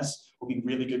or less will be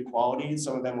really good quality.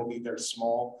 Some of them will be very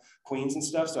small queens and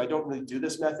stuff. So I don't really do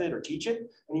this method or teach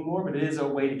it anymore, but it is a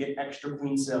way to get extra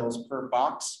queen cells per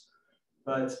box.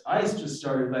 But I just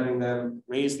started letting them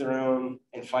raise their own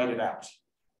and fight it out.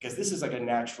 Because this is like a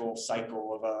natural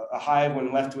cycle of a hive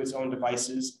when left to its own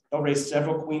devices. They'll raise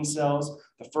several queen cells.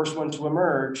 The first one to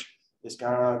emerge is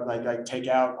gonna like take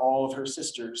out all of her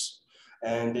sisters.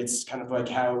 And it's kind of like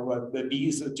how the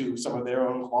bees do some of their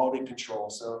own quality control.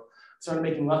 So started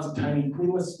making lots of tiny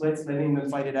queenless splits, letting them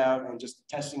fight it out and just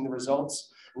testing the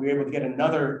results. We were able to get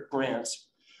another grant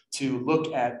to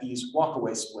look at these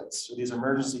walkaway splits, so these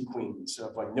emergency queens,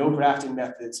 so like no grafting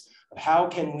methods of how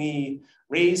can we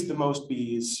raise the most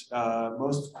bees,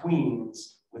 most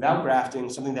queens without grafting,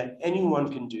 something that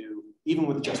anyone can do, even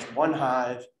with just one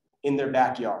hive in their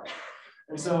backyard.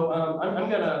 And so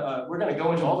we're gonna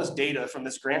go into all this data from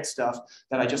this grant stuff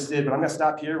that I just did, but I'm gonna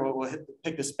stop here. We'll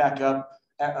pick this back up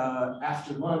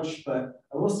after lunch. But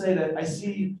I will say that I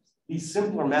see these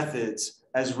simpler methods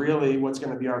as really what's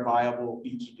gonna be our viable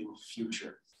beekeeping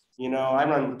future. I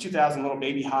run 2,000 little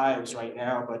baby hives right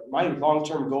now, but my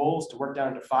long-term goal is to work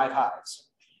down to 5 hives.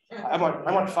 I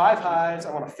want 5 hives,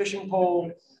 I want a fishing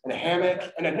pole and a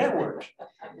hammock and a network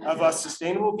of us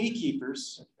sustainable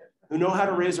beekeepers who know how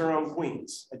to raise our own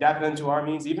queens, adapt them to our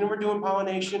means. Even if we're doing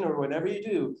pollination or whatever you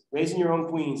do, raising your own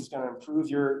queens is going to improve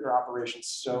your operations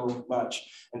so much.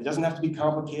 And it doesn't have to be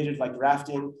complicated like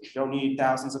grafting. You don't need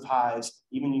thousands of hives.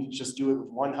 Even you can just do it with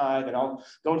 1 hive. And I'll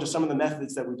go into some of the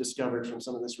methods that we discovered from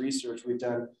some of this research we've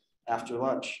done after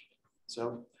lunch.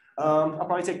 So I'll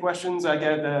probably take questions I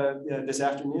get this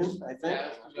afternoon, I think.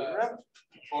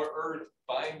 Or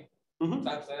fine. Time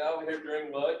to out here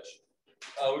during lunch.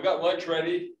 We got lunch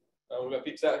ready. We've got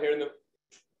pizza out here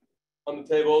on the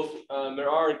tables. There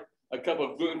are a couple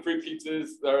of gluten-free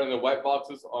pizzas that are in the white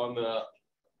boxes on the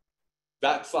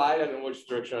back side. I don't know which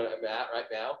direction I'm at right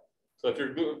now. So if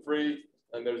you're gluten-free,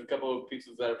 and there's a couple of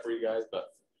pizzas that are for you guys, but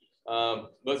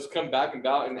let's come back in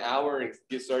about an hour and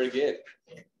get started again.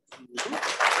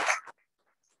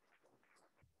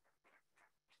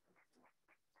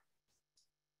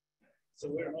 So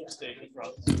where upstate you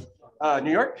from?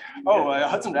 New York? Oh,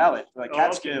 Hudson Valley, like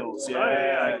Catskills. Okay.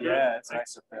 Yeah, Oh, yeah, it's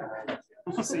nice up there.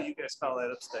 I see you guys call that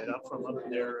upstate. I'm from up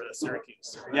near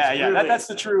Syracuse. Yeah, yeah, Really- that's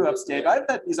the true upstate. I've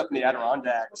had these up in the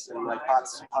Adirondacks and like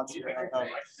Plattsburgh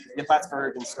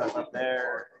and stuff up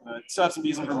there. But still have some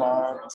bees in Vermont.